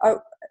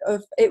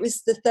 it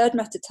was the third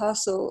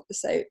metatarsal,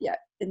 so yeah,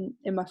 in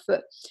my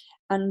foot,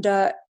 and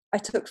I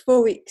took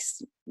 4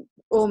 weeks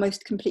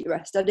almost complete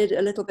rest. I did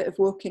a little bit of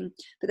walking,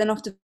 but then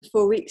after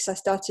 4 weeks I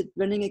started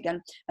running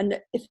again, and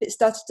if it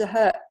started to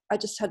hurt, I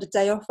just had a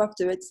day off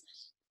afterwards,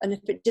 and if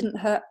it didn't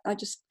hurt, I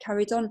just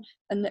carried on.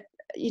 And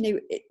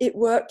it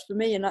worked for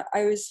me, and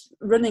I was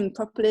running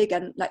properly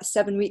again like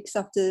 7 weeks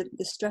after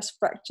the stress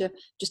fracture.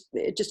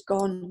 It just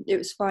gone. It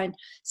was fine.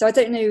 So I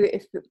don't know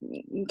if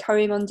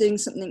carrying on doing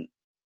something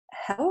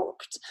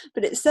helped,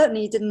 but it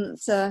certainly didn't.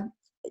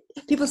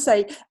 People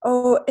say,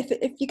 oh,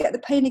 if you get the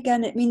pain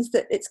again, it means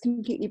that it's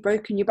completely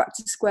broken, you're back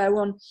to square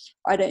one.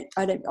 I don't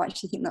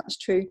actually think that's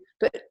true,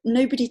 but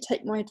nobody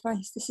take my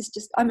advice. This is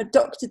just, I'm a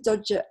doctor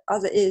dodger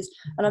as it is,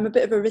 and I'm a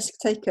bit of a risk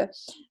taker,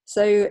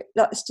 so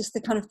that's just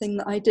the kind of thing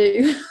that I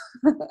do.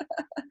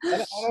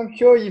 And I'm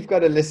sure you've got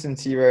to listen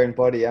to your own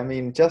body. I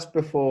mean, just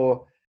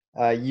before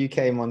you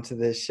came onto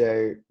this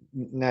show,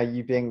 now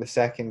you being the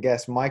second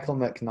guest, Michael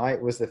McKnight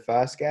was the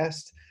first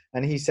guest.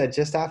 And he said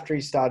just after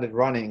he started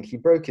running, he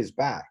broke his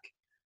back,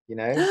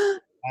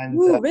 And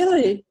Ooh,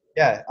 really?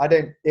 Yeah,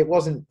 it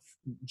wasn't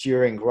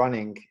during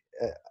running.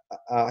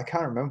 I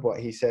can't remember what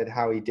he said,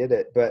 how he did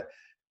it, but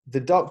the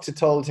doctor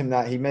told him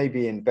that he may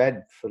be in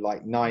bed for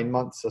like 9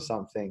 months or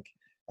something.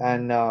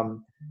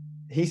 And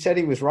he said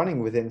he was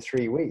running within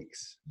 3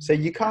 weeks. So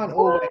you can't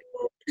always,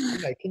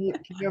 can you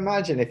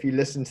imagine if you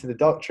listen to the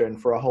doctor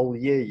and for a whole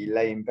year you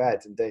lay in bed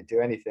and don't do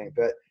anything?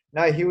 But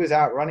no, he was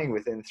out running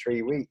within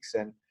 3 weeks.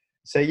 And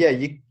so, yeah,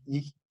 you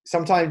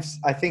sometimes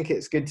I think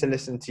it's good to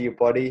listen to your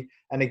body.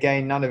 And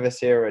again, none of us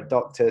here are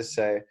doctors,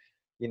 so,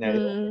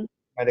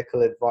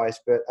 medical advice.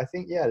 But I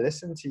think, yeah,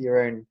 listen to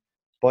your own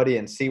body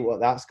and see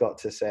what that's got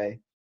to say.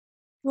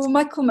 Well,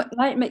 Michael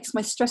McKnight makes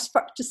my stress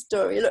fracture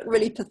story look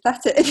really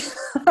pathetic.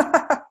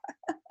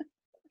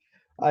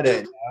 I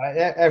don't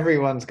know.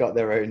 Everyone's got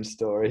their own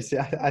stories.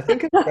 I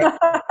think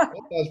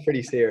that's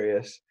pretty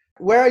serious.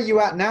 Where are you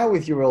at now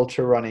with your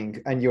ultra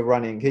running and your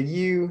running?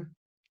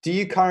 Do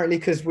you currently,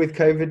 because with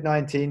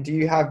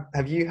COVID-19,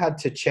 have you had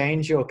to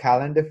change your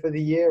calendar for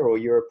the year or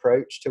your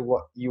approach to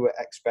what you were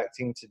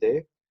expecting to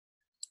do?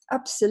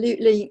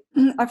 Absolutely.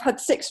 I've had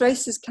 6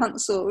 races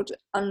cancelled,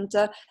 and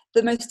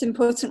the most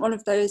important one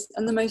of those,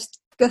 and the most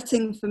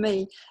gutting for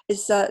me,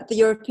 is the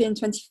European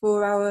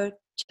 24-hour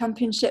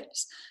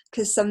championships,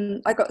 because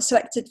I got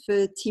selected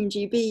for Team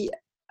GB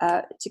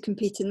to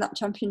compete in that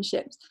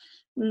championship,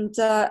 and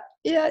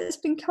yeah, it's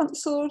been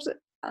cancelled,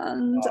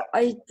 and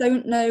I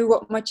don't know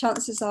what my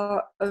chances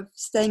are of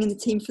staying in the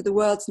team for the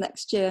Worlds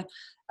next year.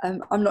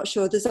 I'm not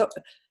sure.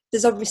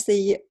 There's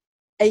obviously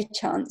a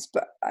chance,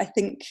 but I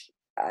think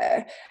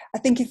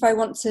if I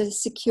want to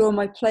secure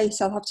my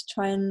place, I'll have to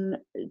try and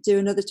do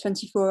another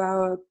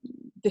 24-hour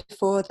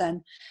before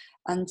then,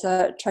 and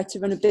try to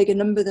run a bigger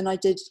number than I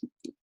did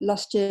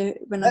last year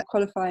when I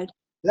qualified.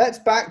 Let's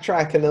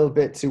backtrack a little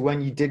bit to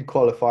when you did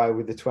qualify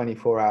with the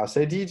 24 hours.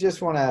 So do you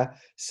just want to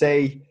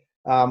say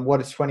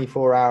what a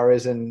 24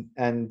 hours and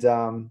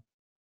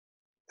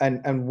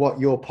what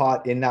your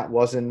part in that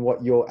was and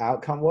what your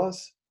outcome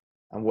was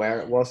and where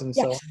it was and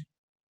so on?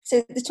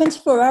 So the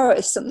 24-hour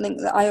is something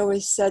that I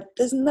always said,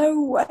 there's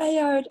no way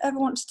I would ever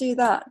want to do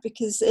that,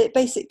 because it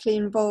basically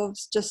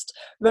involves just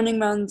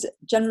running around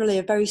generally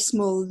a very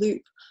small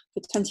loop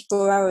for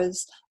 24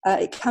 hours.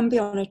 It can be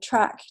on a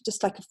track,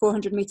 just like a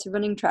 400-meter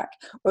running track,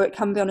 or it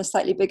can be on a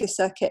slightly bigger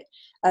circuit,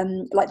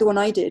 like the one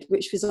I did,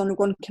 which was on a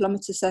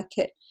 1-kilometer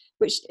circuit,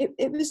 which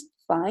it was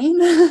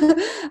fine.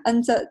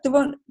 And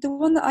the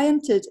one that I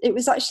entered, it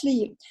was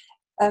actually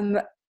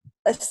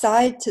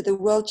aside to the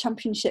World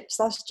Championships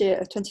last year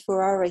of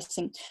 24-hour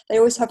racing. They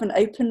always have an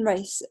open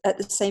race at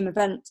the same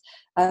event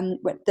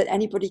that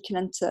anybody can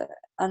enter,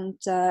 and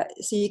so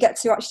you get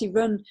to actually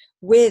run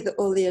with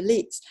all the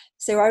elites.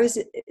 So I was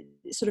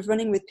sort of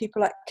running with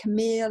people like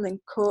Camille and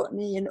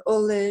Courtney and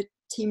all the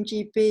Team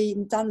GB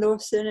and Dan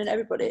Lawson and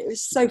everybody. It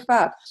was so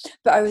fab.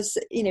 But I was,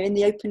 in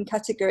the open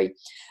category,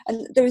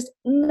 and there was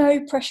no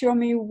pressure on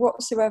me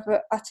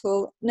whatsoever at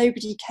all.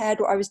 Nobody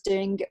cared what I was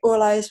doing.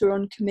 All eyes were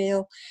on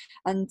Camille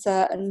and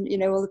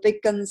all the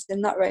big guns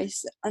in that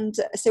race. And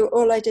so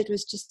all I did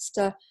was just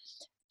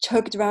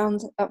chugged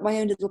around at my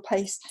own little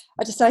pace.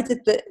 I decided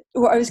that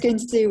what I was going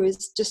to do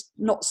was just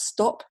not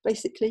stop,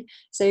 basically.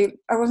 So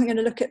I wasn't going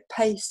to look at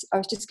pace. I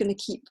was just going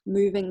to keep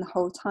moving the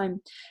whole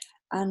time.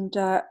 And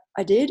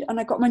I did, and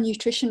I got my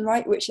nutrition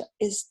right, which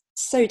is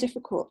so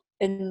difficult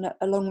in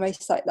a long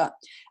race like that.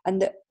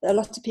 And a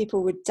lot of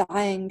people were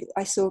dying.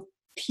 I saw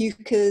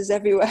pukers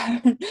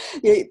everywhere,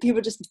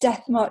 people just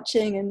death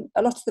marching, and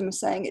a lot of them were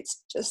saying,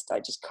 I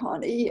just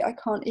can't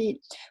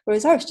eat.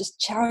 Whereas I was just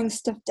chowing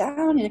stuff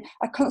down.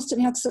 I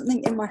constantly had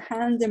something in my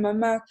hand, in my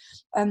mouth.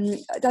 I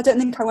don't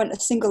think I went a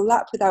single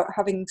lap without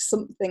having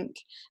something,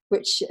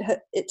 which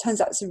it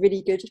turns out is a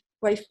really good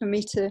way for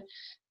me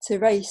to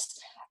race.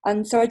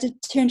 And so I did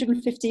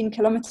 215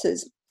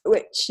 kilometers,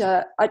 which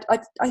I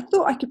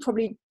thought I could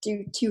probably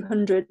do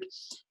 200.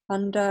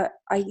 And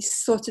I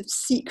sort of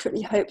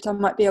secretly hoped I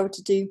might be able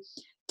to do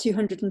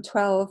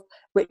 212,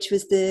 which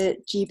was the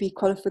GB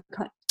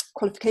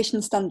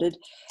qualification standard.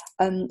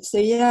 So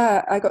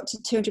yeah, I got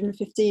to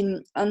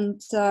 215,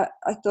 and I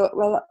thought,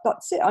 well,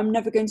 that's it. I'm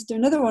never going to do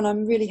another one.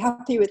 I'm really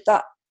happy with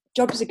that.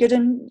 Job's a good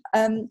one.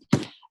 And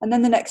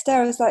then the next day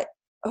I was like,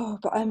 oh,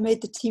 but I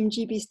made the Team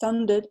GB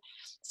standard.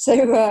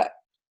 So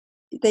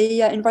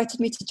they invited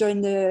me to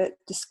join the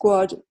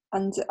squad,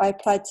 and I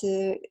applied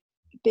to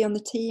be on the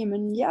team,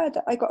 and yeah,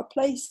 I got a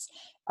place,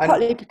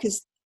 partly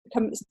because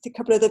a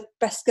couple of the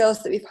best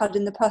girls that we've had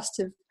in the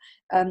past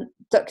have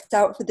ducked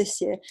out for this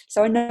year.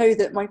 So I know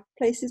that my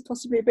place is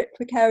possibly a bit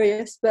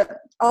precarious, but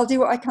I'll do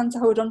what I can to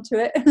hold on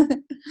to it.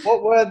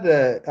 What were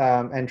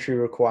the entry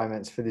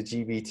requirements for the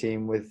GB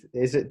team?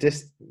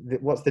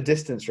 What's the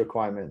distance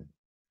requirement?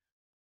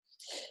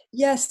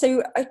 Yeah,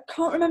 so I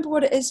can't remember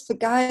what it is for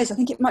guys. I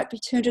think it might be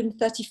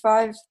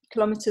 235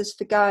 kilometers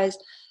for guys,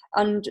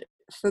 and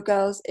for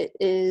girls it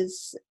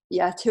is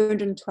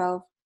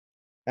 212.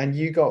 And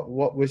you got,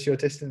 what was your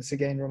distance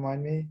again,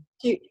 remind me?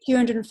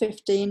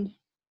 215.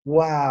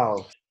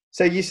 Wow.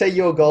 So you say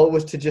your goal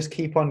was to just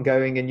keep on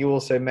going, and you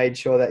also made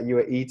sure that you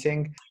were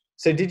eating.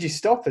 So did you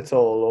stop at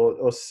all,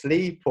 or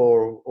sleep,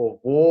 or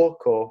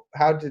walk, or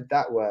how did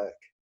that work?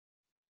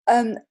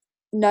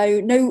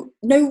 No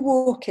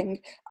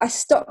walking. I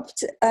stopped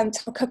to have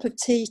a cup of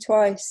tea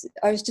twice.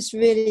 I was just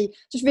really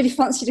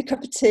fancied a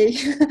cup of tea.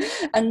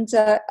 And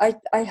I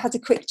had a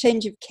quick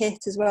change of kit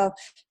as well,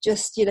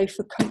 just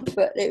for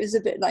comfort. It was a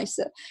bit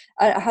nicer.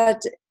 I had,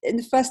 in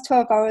the first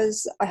 12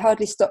 hours I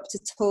hardly stopped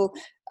at all,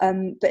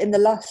 but in the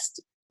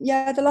last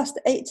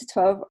 8 to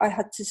 12 I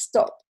had to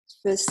stop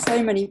for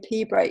so many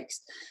pee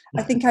breaks.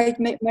 I think I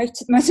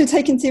might have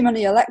taken too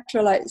many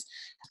electrolytes,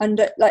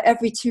 and like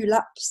every 2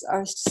 laps I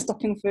was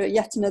stopping for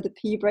yet another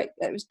pee break.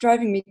 It was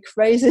driving me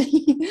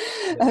crazy.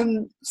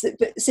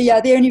 So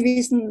yeah, the only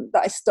reason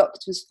that I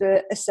stopped was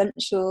for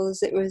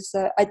essentials. It was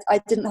I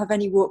didn't have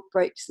any walk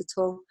breaks at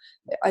all.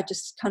 I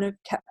just kind of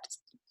kept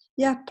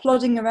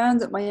plodding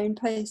around at my own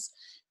pace.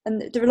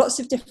 And there are lots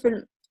of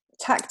different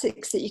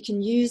tactics that you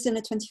can use in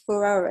a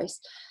 24-hour race,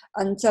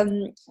 and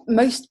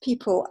most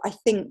people, I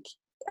think,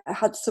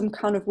 had some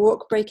kind of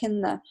walk break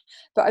in there.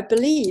 But I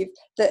believe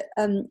that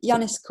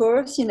Yanis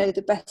Kouros,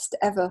 the best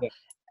ever,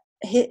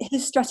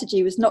 his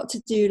strategy was not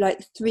to do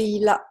like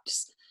 3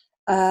 laps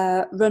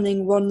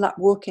running, 1 lap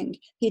walking.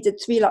 He did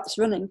 3 laps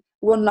running,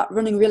 1 lap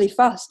running really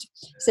fast.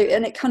 So,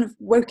 and it kind of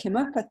woke him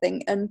up, I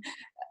think. And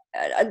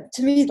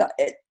to me, that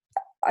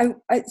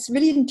it's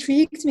really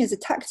intrigued me as a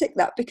tactic,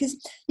 that, because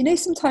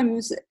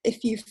sometimes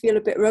if you feel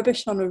a bit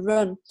rubbish on a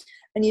run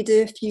and you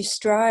do a few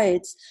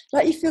strides,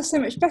 like, you feel so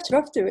much better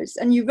afterwards,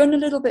 and you run a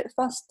little bit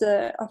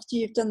faster after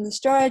you've done the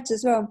strides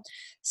as well.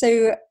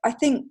 So I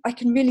think I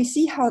can really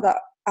see how that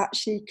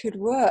actually could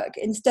work.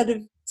 Instead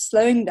of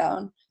slowing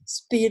down,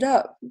 speed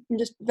up and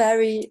just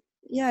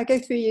go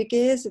through your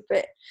gears a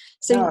bit.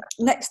 So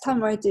next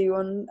time I do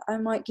one, I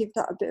might give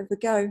that a bit of a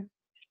go.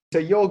 So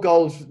your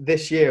goals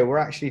this year were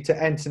actually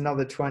to enter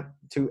another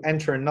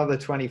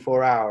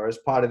 24-hour as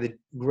part of the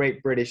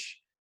Great British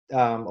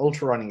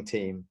ultra running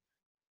team.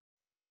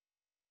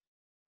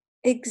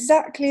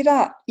 Exactly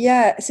that.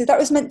 Yeah. So that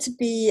was meant to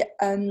be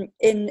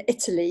in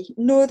Italy,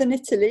 northern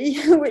Italy,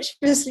 which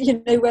was,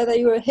 where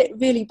they were hit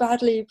really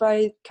badly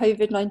by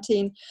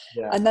COVID-19.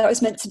 Yeah. And that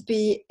was meant to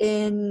be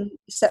in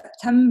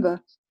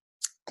September.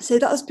 So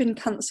that has been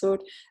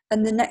cancelled.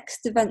 And the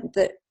next event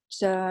that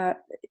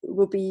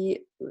will be,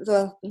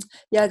 the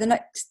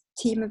next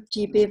Team of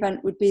GB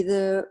event would be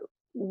the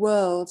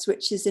Worlds,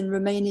 which is in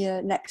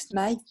Romania next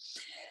May.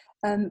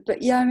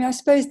 But yeah, I mean, I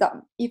suppose that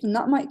even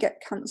that might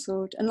get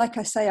cancelled. And like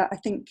I say, I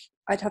think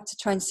I'd have to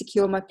try and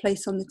secure my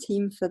place on the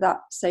team for that.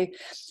 So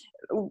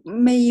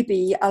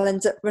maybe I'll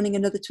end up running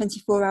another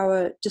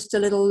 24-hour, just a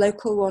little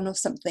local one or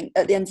something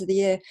at the end of the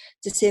year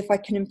to see if I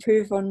can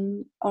improve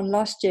on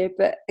last year.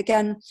 But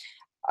again,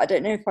 I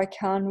don't know if I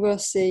can. We'll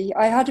see.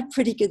 I had a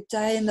pretty good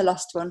day in the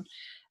last one.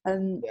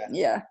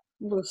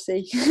 We'll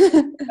see. I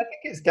think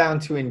it's down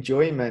to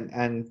enjoyment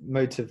and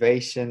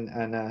motivation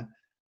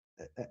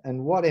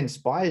and what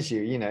inspires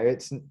you.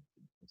 It's, I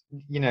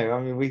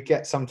mean, we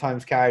get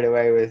sometimes carried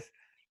away with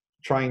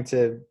trying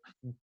to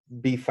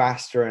be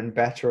faster and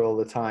better all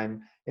the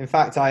time. In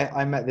fact,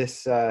 I met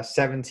this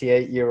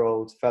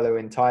 78-year-old fellow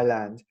in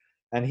Thailand,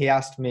 and he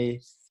asked me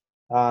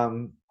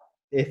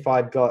if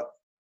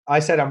I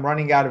said, I'm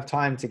running out of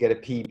time to get a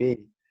PB.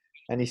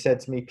 And he said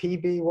to me,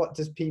 PB, what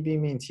does PB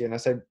mean to you? And I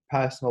said,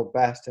 personal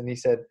best. And he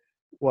said,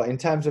 what, in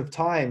terms of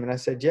time? And I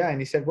said, yeah.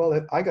 And he said,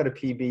 well, I got a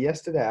PB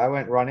yesterday. I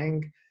went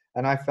running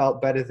and I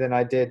felt better than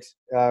I did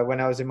when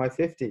I was in my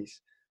 50s.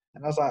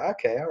 And I was like,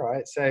 okay, all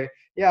right. So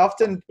yeah,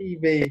 often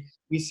PB,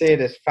 we see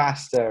it as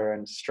faster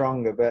and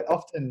stronger, but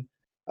often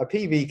a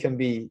PB can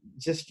be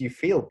just, you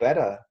feel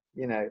better.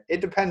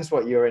 It depends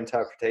what your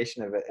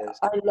interpretation of it is.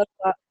 I love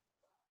that.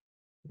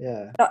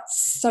 Yeah.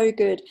 That's so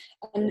good.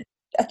 And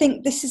I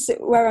think this is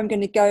where I'm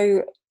going to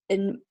go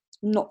in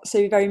not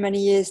so very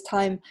many years'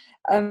 time.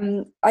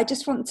 I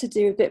just want to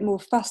do a bit more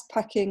fast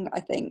packing,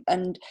 I think,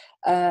 and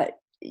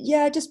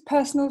just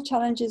personal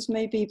challenges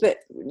maybe, but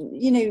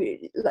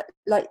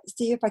like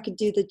see if I could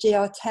do the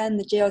GR10,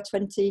 the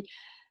GR20,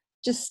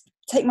 just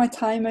take my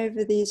time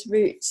over these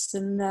routes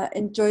and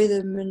enjoy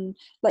them, and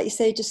like you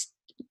say, just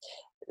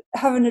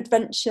have an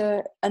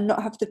adventure and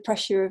not have the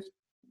pressure of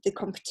the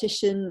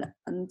competition,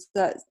 and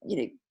that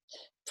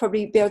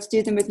probably be able to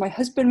do them with my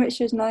husband, which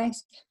is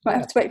nice. Might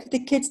have to wait for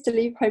the kids to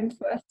leave home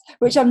first,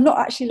 which I'm not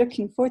actually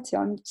looking forward to.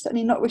 I'm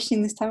certainly not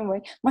wishing this time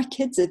away. My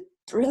kids are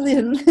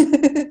brilliant.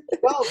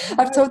 Well,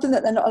 I've told them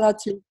that they're not allowed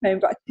to leave home,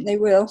 but I think they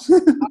will.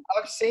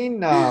 I've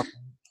seen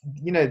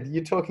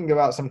you're talking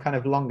about some kind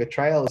of longer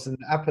trails, and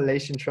the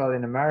Appalachian Trail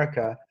in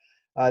America,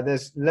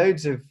 there's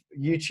loads of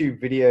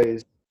YouTube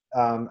videos,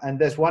 and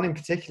there's one in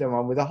particular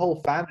one with a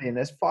whole family, and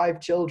there's 5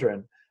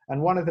 children,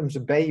 and one of them's a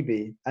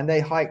baby, and they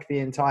hike the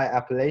entire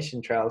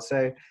Appalachian Trail.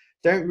 So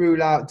don't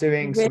rule out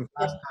doing some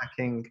fast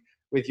packing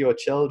with your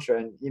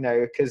children,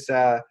 because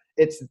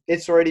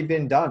it's already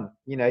been done.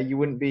 You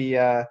wouldn't be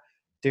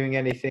doing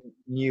anything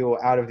new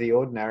or out of the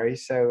ordinary.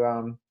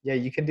 So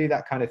you can do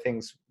that kind of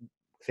things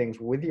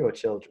with your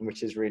children,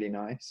 which is really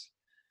nice.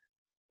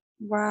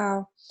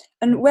 Wow.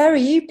 And where are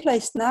you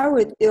placed now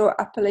with your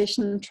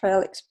Appalachian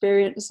Trail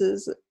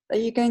experiences? Are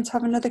you going to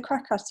have another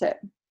crack at it?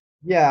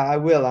 Yeah, I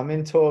will. I'm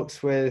in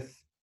talks with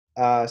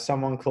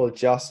someone called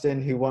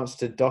Justin who wants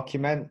to do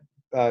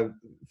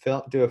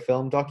a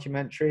film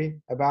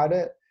documentary about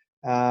it.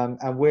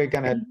 And we're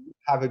going to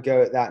have a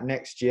go at that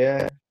next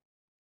year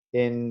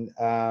in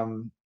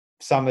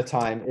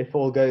summertime, if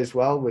all goes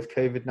well with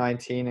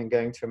COVID-19 and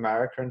going to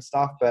America and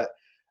stuff. But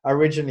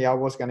originally I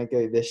was going to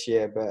go this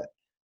year, but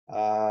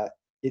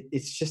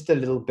it's just a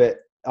little bit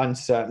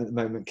uncertain at the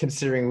moment,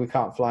 considering we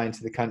can't fly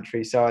into the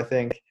country. So I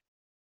think,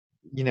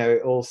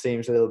 it all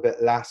seems a little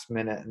bit last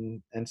minute,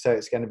 and so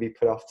it's going to be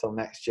put off till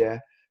next year.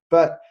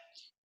 But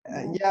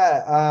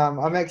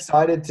I'm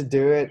excited to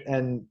do it.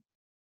 And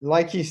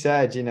like you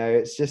said,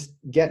 it's just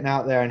getting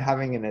out there and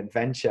having an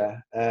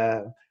adventure.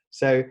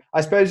 So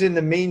I suppose in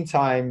the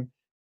meantime,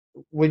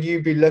 would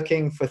you be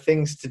looking for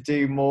things to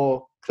do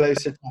more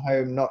closer to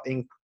home, not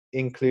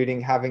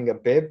including having a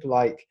bib?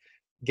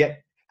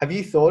 Have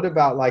you thought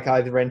about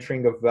either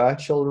entering a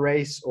virtual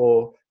race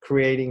or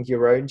creating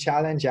your own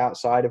challenge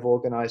outside of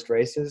organized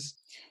races?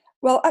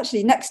 Well,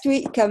 actually, next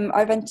week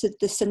I've entered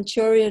the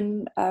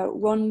Centurion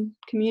One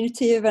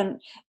community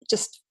event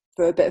just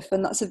for a bit of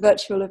fun. That's a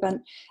virtual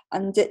event,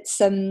 and it's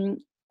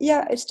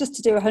just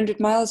to do 100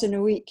 miles in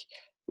a week,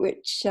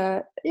 which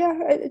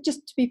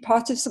just to be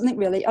part of something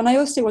really. And I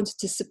also wanted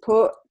to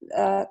support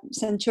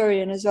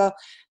Centurion as well,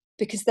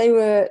 because they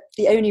were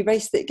the only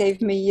race that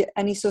gave me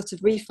any sort of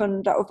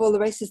refund out of all the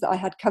races that I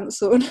had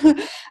cancelled.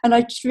 And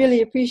I just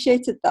really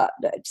appreciated that.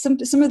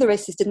 Some of the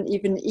races didn't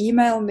even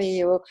email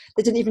me, or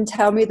they didn't even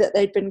tell me that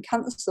they'd been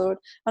cancelled.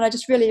 And I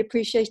just really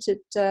appreciated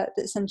that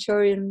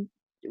Centurion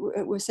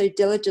were so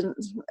diligent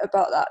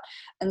about that.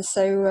 And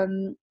so,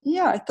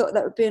 I thought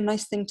that would be a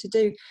nice thing to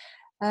do.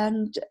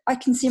 And I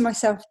can see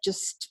myself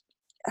just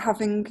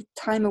having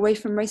time away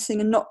from racing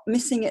and not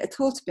missing it at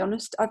all, to be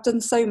honest. I've done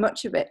so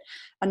much of it,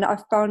 and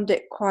I've found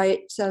it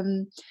quite a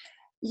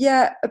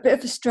bit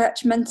of a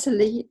stretch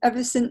mentally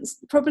ever since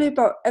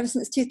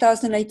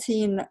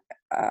 2018,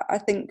 I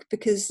think,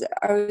 because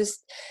I was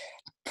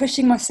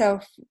pushing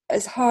myself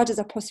as hard as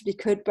I possibly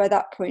could. By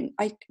that point,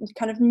 I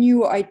kind of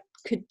knew what I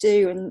could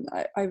do, and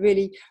I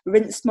really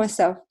rinsed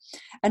myself.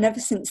 And ever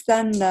since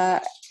then,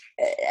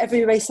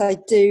 every race I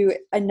do,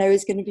 I know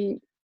is going to be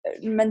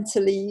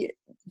mentally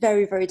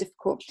very, very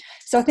difficult.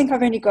 So I think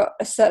I've only got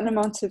a certain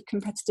amount of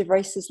competitive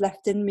races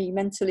left in me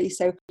mentally.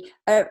 So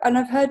and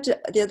I've heard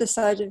the other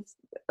side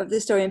of the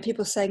story, and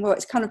people saying, well,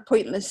 it's kind of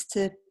pointless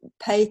to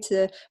pay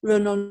to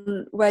run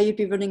on where you'd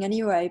be running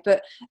anyway.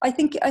 But I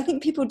think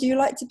people do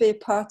like to be a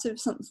part of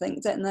something,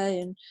 don't they,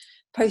 and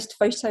post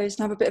photos and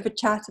have a bit of a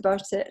chat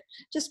about it.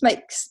 Just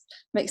makes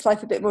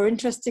life a bit more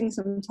interesting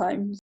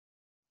sometimes.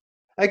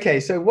 Okay,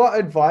 so what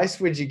advice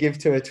would you give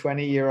to a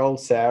 20-year-old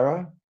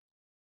Sarah?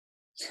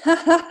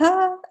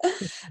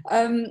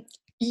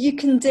 You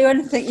can do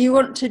anything you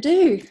want to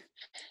do.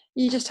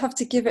 You just have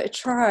to give it a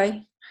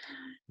try.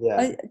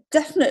 Yeah,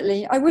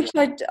 definitely. I wish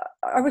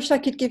I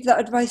could give that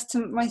advice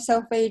to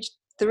myself aged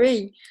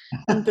 3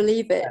 and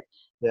believe it.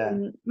 yeah.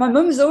 My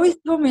mum's always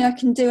told me I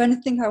can do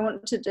anything I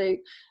want to do,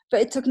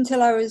 but it took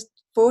until I was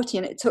 40,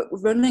 and it took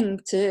running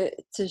to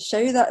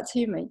show that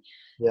to me.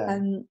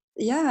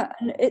 Yeah.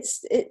 And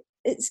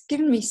it's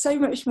given me so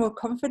much more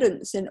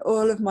confidence in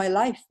all of my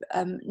life,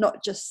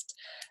 not just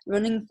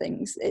running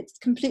things. It's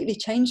completely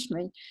changed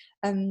me.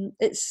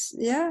 It's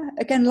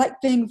again,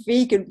 like being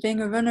vegan, being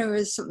a runner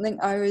was something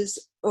I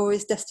was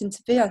always destined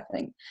to be, I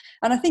think.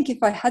 And I think if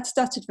I had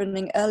started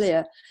running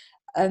earlier,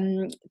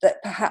 that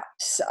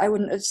perhaps I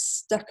wouldn't have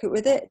stuck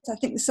with it. I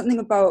think there's something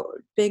about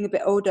being a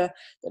bit older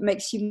that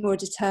makes you more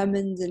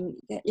determined, and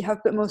you have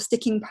a bit more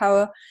sticking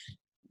power,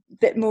 a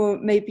bit more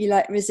maybe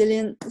like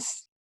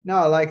resilience. No,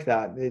 I like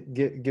that.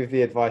 Give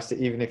the advice that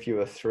even if you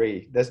were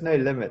 3, there's no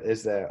limit,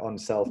 is there, on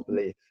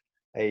self-belief,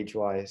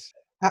 age-wise?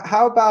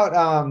 How about,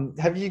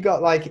 have you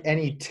got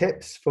any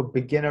tips for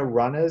beginner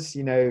runners?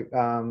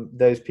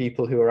 Those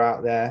people who are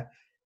out there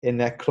in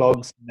their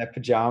clogs and their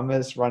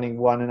pajamas running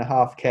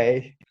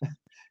 1.5K.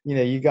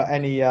 You got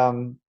any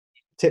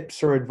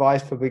tips or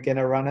advice for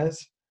beginner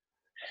runners?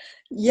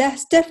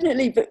 Yes,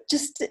 definitely. But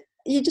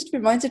you just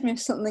reminded me of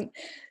something.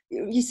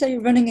 You say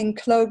running in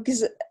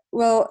clogs.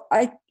 Well,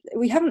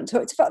 we haven't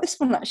talked about this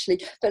one actually,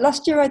 but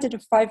last year I did a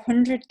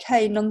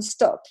 500k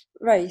non-stop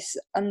race,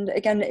 and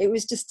again it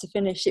was just to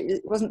finish.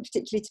 It wasn't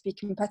particularly to be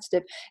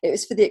competitive. It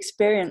was for the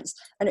experience,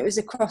 and it was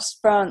across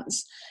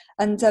France.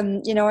 And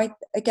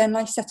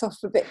I set off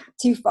a bit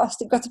too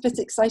fast. It got a bit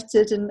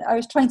excited, and I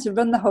was trying to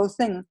run the whole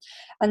thing.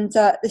 And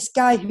this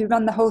guy who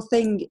ran the whole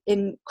thing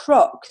in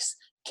Crocs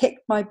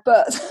kicked my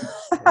butt.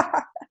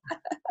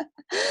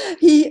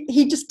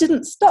 He just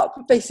didn't stop.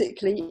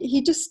 Basically,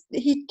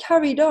 he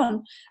carried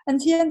on, and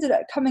he ended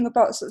up coming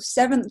about sort of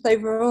 7th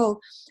overall.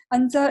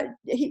 And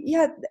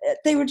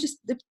they were just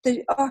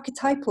the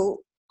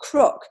archetypal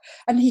Croc,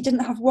 and he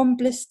didn't have one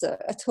blister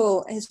at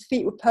all. His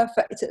feet were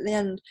perfect at the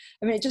end.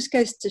 I mean, it just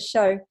goes to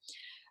show.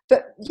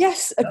 But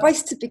yes,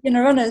 advice to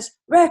beginner runners: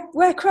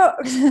 wear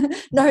Crocs.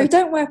 No,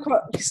 don't wear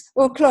Crocs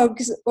or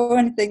clogs or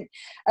anything.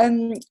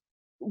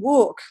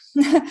 Walk.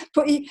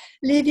 Leave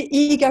your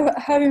ego at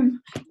home.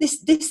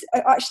 This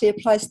actually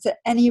applies to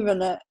any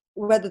runner,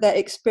 whether they're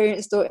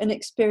experienced or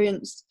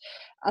inexperienced,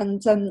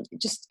 and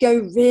just go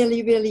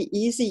really, really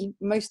easy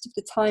most of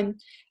the time.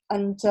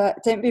 And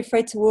don't be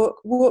afraid to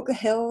walk the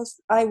hills.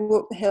 I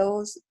walk the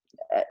hills.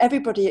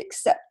 Everybody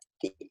except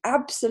the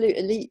absolute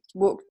elite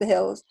walk the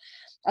hills.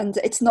 and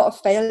it's not a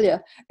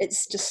failure.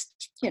 It's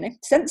just,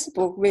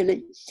 sensible,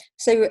 really.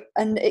 So,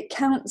 and it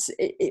counts.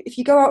 If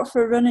you go out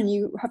for a run and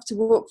you have to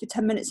walk for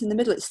 10 minutes in the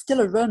middle, it's still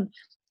a run.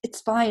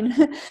 It's fine.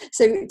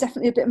 So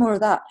definitely a bit more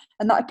of that,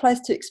 and that applies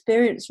to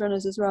experienced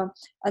runners as well.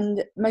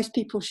 And most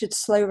people should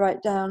slow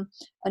right down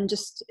and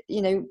just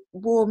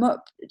warm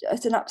up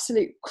at an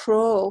absolute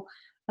crawl,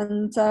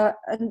 and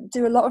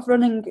do a lot of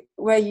running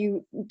where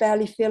you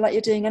barely feel like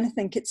you're doing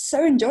anything. It's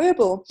so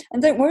enjoyable.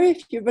 And don't worry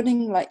if you're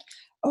running like,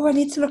 oh, I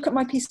need to look at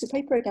my piece of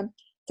paper again.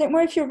 Don't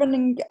worry if you're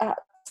running at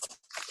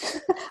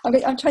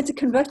I'm trying to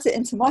convert it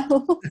into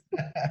miles.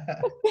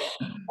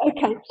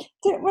 Okay,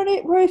 don't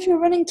worry if you're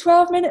running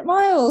 12-minute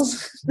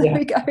miles. There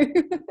we go.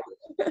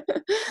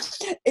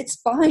 It's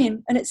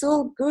fine, and it's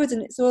all good,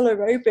 and it's all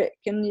aerobic,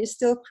 and you're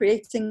still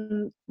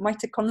creating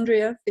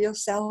mitochondria for your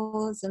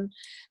cells, and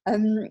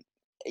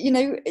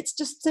it's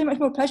just so much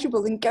more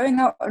pleasurable than going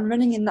out and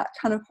running in that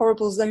kind of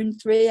horrible zone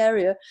 3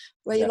 area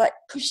where you're like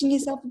pushing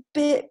yourself a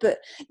bit, but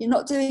you're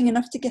not doing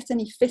enough to get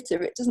any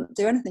fitter. It doesn't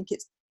do anything.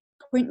 It's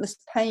pointless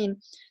pain.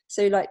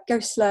 So like, go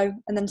slow,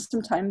 and then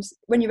sometimes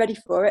when you're ready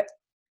for it,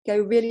 go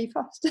really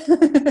fast.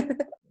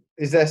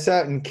 Is there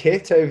certain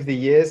kit over the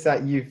years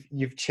that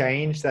you've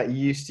changed that you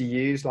used to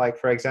use, like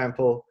for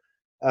example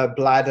a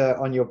bladder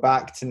on your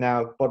back to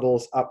now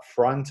bottles up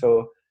front,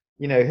 or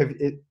have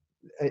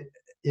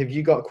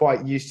you got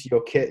quite used to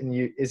your kit,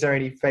 and is there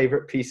any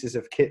favorite pieces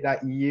of kit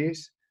that you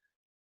use?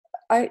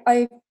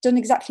 I've done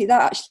exactly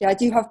that, actually. I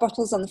do have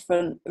bottles on the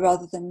front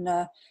rather than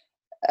a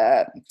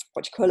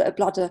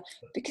bladder,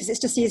 because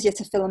it's just easier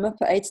to fill them up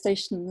at aid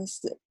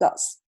stations.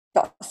 That's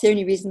the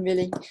only reason,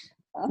 really.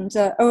 And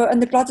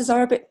and the bladders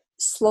are a bit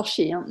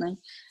sloshy, aren't they?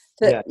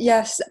 But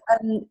yes,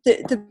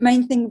 the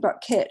main thing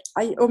about kit,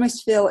 I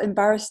almost feel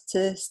embarrassed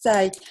to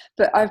say,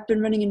 but I've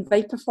been running in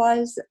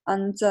Vaporflies,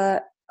 and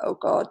oh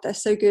god, they're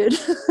so good.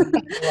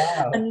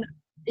 Wow. And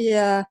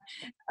yeah,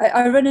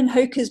 I run in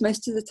Hokas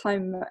most of the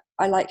time.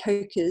 I like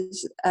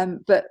Hokas,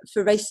 but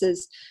for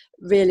races,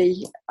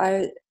 really,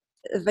 the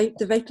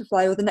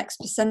Vaporfly or the Next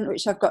Percent,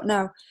 which I've got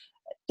now,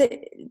 the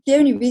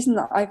only reason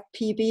that I've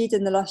PB'd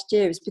in the last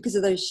year is because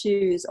of those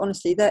shoes.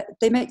 Honestly,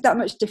 they make that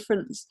much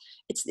difference.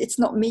 It's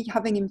not me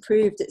having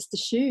improved, it's the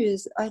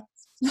shoes.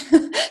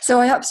 So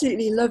I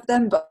absolutely love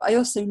them, but I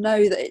also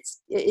know that it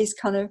is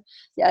kind of,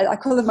 I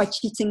call them my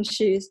cheating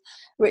shoes,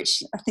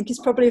 which I think is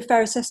probably a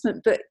fair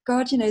assessment, but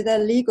God, they're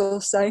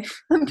legal, so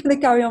I'm going to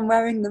carry on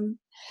wearing them.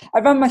 I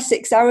ran my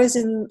 6 hours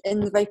in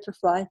the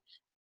Vaporfly.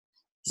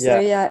 So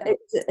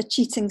it's a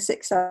cheating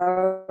 6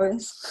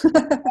 hours.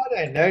 I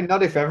don't know,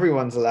 not if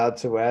everyone's allowed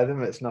to wear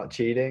them, it's not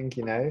cheating,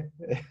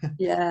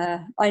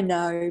 Yeah, I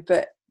know,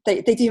 but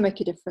they do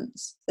make a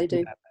difference. They do.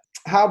 Yeah.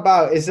 How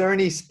about, is there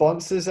any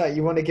sponsors that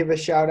you want to give a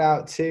shout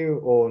out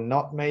to, or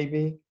not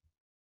maybe?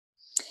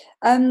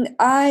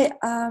 I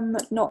am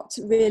not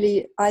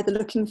really either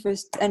looking for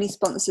any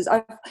sponsors.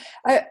 I've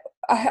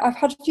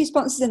had a few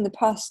sponsors in the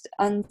past,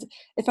 and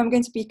if I'm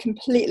going to be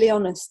completely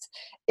honest,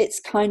 it's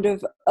kind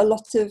of a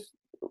lot of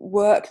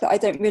work that I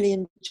don't really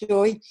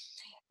enjoy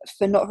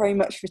for not very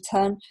much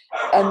return.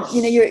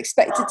 You're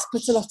expected to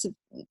put a lot of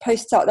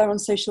posts out there on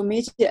social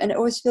media, and it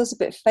always feels a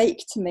bit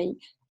fake to me.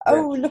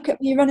 Oh, look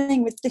at me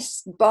running with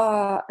this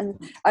bar, and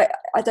I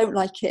don't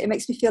like it. It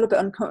makes me feel a bit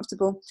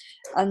uncomfortable.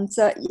 And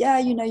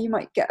you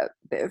might get a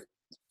bit of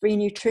free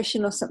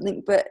nutrition or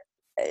something, but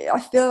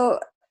I feel,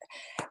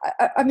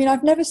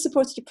 I've never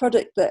supported a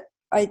product that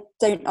I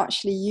don't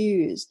actually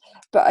use,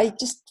 but I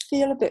just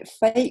feel a bit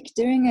fake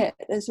doing it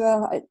as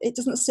well. It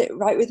doesn't sit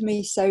right with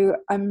me, so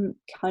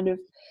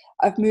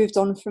I've moved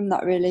on from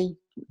that, really.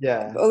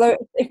 Yeah. Although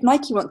if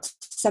Nike wants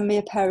to send me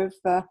a pair of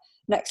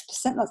Next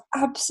Percent, that's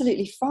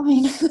absolutely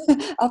fine.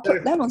 I'll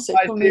put them on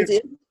social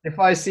media. If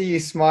I see you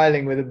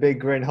smiling with a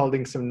big grin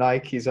holding some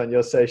Nikes on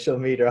your social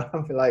media,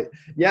 I'll be like,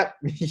 yep,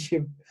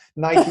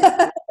 Nike,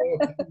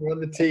 you're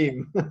on the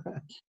team.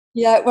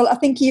 Yeah, well, I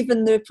think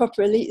even the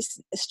proper elites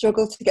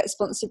struggle to get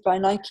sponsored by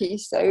Nike,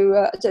 so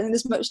I don't think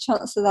there's much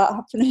chance of that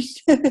happening.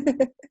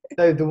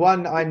 So the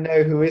one I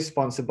know who is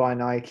sponsored by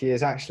Nike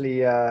is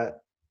actually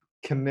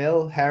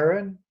Camille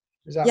Herron.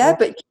 Is that right?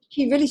 But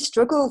she really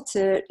struggled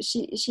to.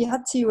 She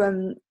had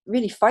to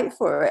really fight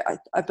for it,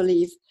 I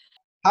believe.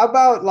 How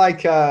about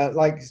like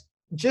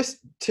just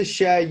to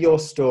share your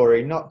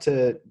story, not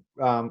to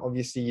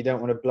obviously you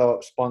don't want to blow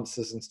up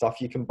sponsors and stuff.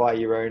 You can buy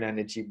your own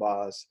energy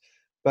bars,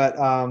 but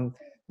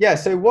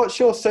so what's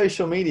your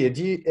social media?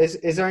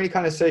 Is there any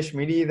kind of social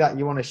media that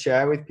you want to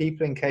share with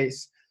people in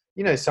case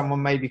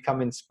someone may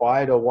become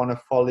inspired or want to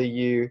follow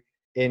you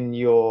in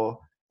your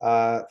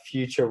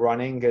future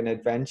running and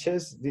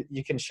adventures?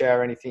 You can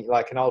share anything you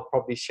like, and I'll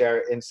probably share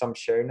it in some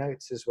show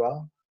notes as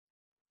well.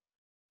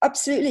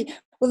 Absolutely.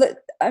 Well,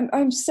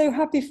 I'm so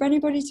happy for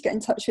anybody to get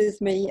in touch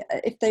with me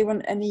if they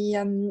want any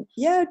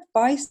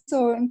advice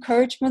or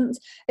encouragement.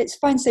 It's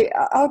fine. So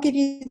I'll give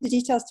you the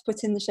details to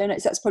put in the show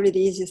notes. That's probably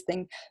the easiest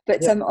thing.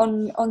 But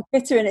on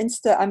Twitter and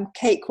Insta, I'm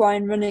Cake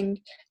Wine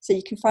Running, so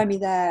you can find me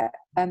there.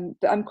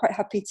 But I'm quite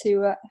happy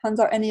to hand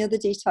out any other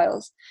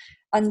details.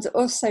 And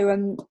also,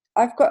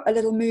 I've got a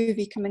little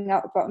movie coming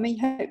out about me,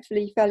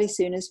 hopefully fairly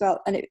soon as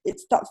well. And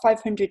it's that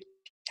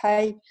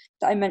 500k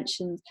that I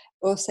mentioned,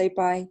 also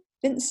by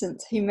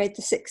Vincent, who made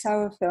the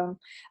 6-hour film.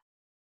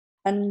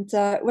 And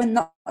when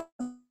that's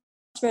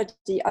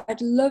ready,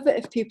 I'd love it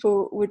if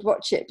people would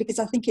watch it, because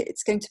I think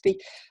it's going to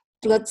be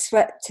blood,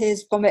 sweat,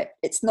 tears, vomit.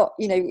 It's not,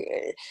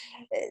 there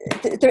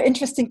are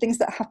interesting things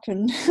that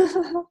happen.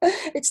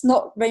 It's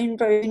not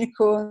rainbow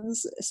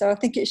unicorns. So I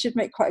think it should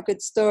make quite a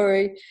good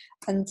story,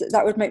 and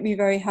that would make me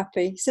very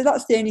happy. So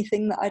that's the only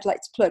thing that I'd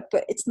like to plug,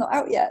 but it's not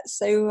out yet.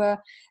 So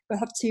we'll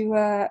have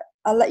to,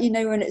 I'll let you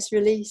know when it's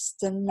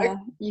released, and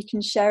you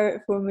can share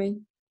it for me.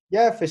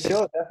 Yeah, for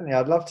sure. Definitely.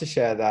 I'd love to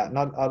share that. And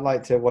I'd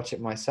like to watch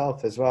it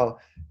myself as well.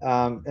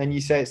 And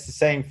you say it's the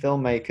same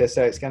filmmaker,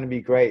 so it's going to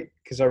be great,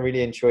 because I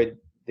really enjoyed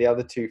the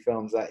other 2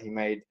 films that he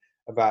made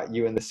about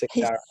you and the 6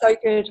 He's hour. so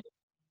good.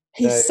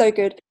 He's so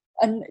good.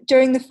 And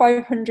during the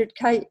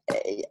 500k,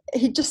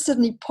 he'd just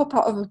suddenly pop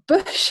out of a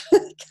bush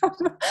with a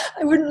camera.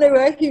 I wouldn't know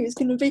where he was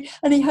going to be.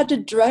 And he had a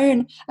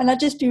drone, and I'd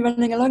just be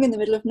running along in the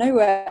middle of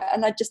nowhere,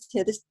 and I'd just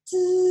hear this,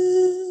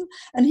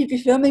 and he'd be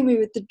filming me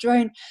with the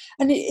drone.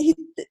 And he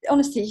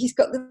honestly, he's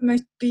got the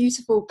most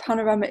beautiful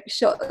panoramic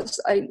shots.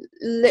 I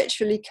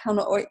literally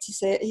cannot wait to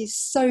see it. He's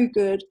so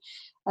good.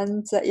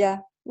 And yeah,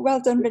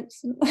 well done,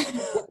 Vincent.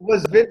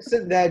 Was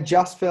Vincent there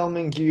just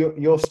filming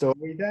your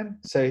story then?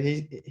 So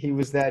he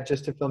was there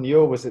just to film you,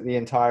 or was it the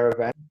entire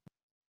event?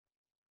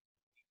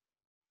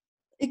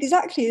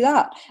 Exactly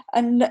that.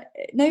 And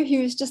no, he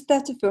was just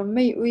there to film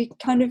me. We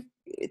kind of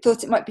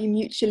thought it might be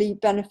mutually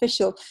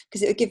beneficial,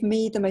 because it would give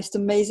me the most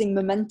amazing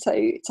memento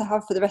to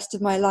have for the rest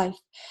of my life,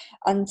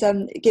 and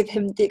give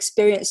him the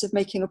experience of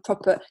making a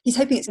proper, he's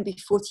hoping it's going to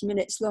be 40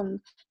 minutes long,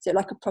 so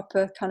like a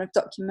proper kind of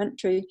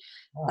documentary.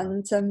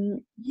 Wow.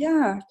 And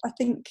yeah, I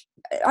think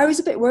I was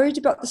a bit worried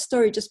about the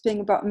story just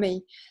being about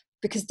me,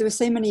 because there were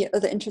so many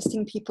other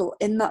interesting people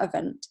in that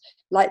event,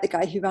 like the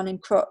guy who ran in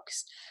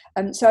Crocs.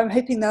 So I'm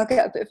hoping they'll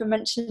get a bit of a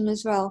mention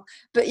as well.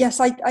 But yes,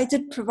 I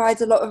did provide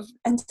a lot of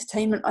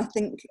entertainment, I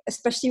think,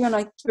 especially when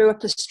I threw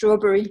up a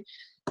strawberry.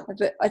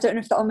 But I don't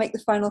know if that'll make the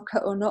final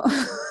cut or not.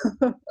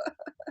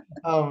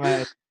 Oh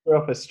man, threw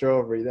up a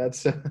strawberry.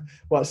 That's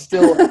what,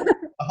 still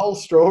a whole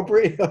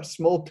strawberry, a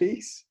small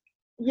piece?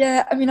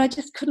 Yeah, I mean, I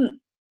just couldn't.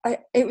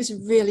 It was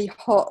really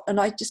hot, and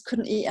I just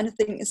couldn't eat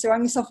anything. And so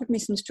Angus offered me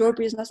some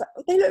strawberries, and I was like,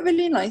 oh, they look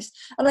really nice.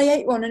 And I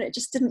ate one, and it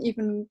just didn't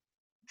even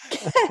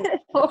get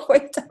halfway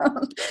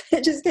down.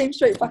 It just came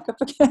straight back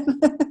up again.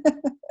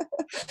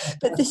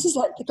 But this is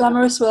like the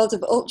glamorous world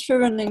of ultra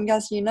running,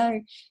 as you know.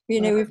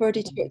 We've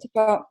already talked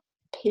about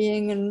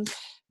peeing and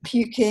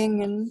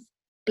puking and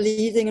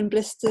bleeding and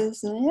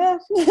blisters, and yeah,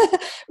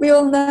 we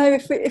all know,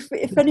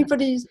 if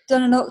anybody's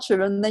done an ultra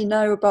run, they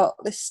know about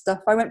this stuff.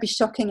 I won't be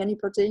shocking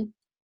anybody.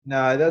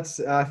 No,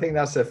 I think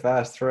that's the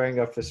first, throwing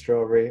up a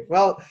strawberry.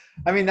 Well,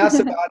 I mean, that's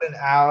about an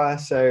hour,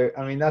 so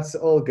I mean, that's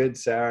all good,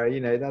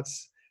 Sarah.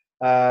 That's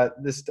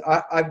this.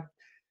 I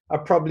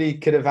probably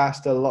could have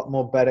asked a lot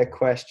more better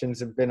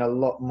questions and been a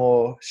lot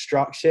more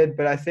structured,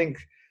 but I think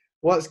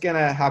what's going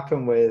to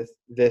happen with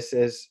this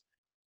is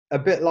a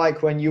bit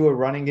like when you were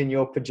running in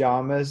your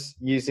pajamas,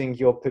 using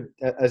your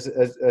as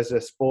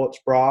a sports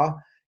bra,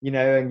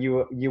 and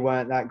you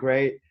weren't that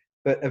great,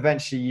 but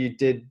eventually you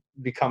did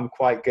become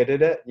quite good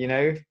at it.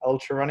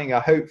 Ultra running, I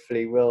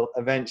hopefully will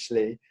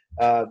eventually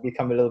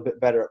become a little bit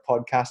better at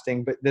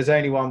podcasting, but there's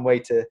only one way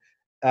to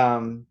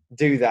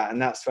do that,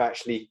 and that's to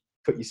actually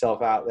put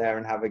yourself out there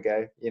and have a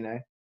go.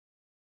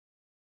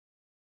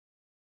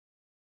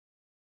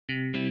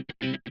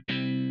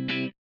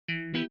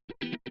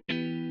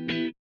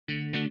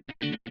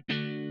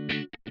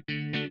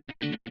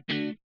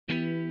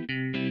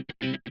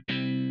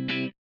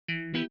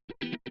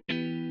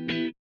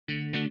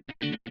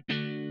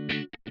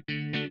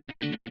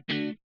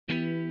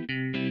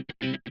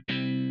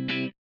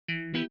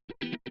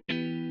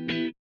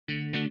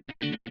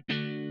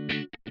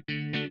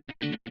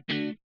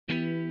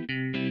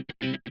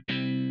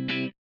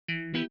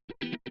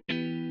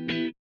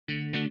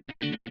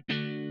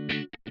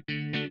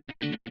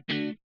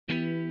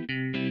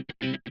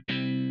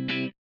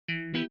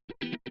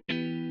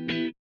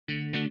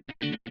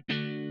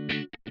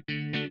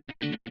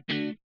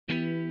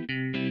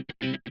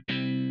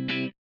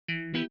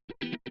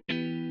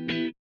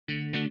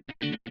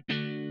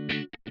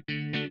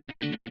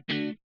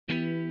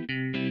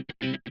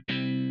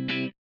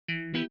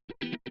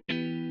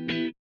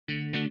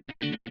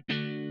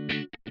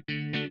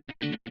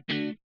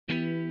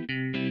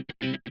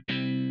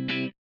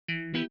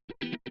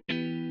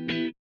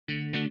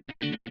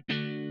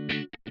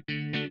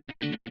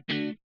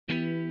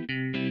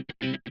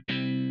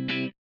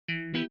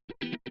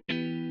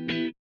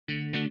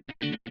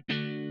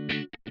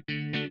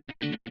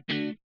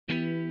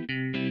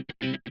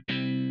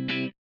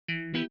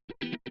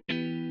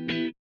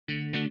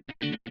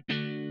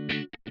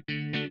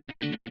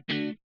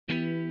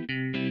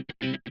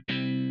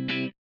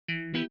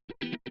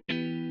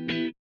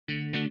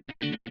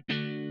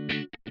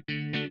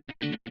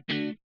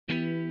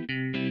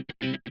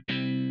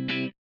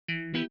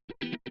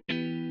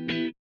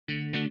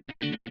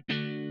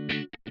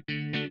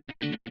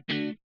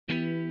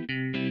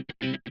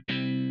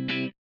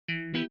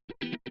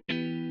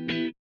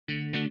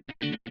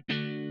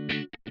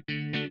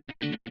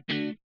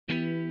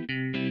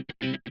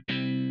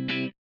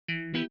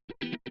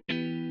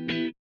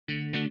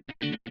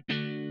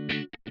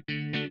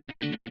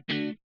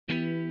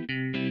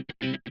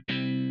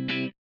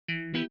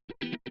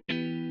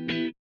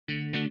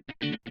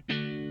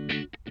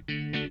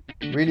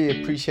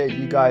 Really appreciate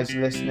you guys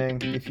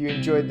listening. If you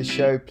enjoyed the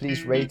show,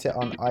 please rate it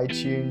on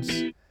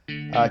iTunes.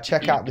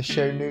 Check out the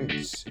show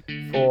notes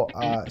for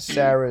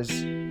Sarah's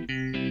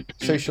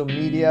social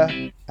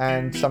media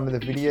and some of the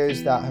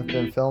videos that have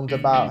been filmed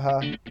about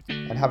her.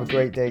 And have a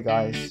great day,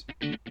 guys.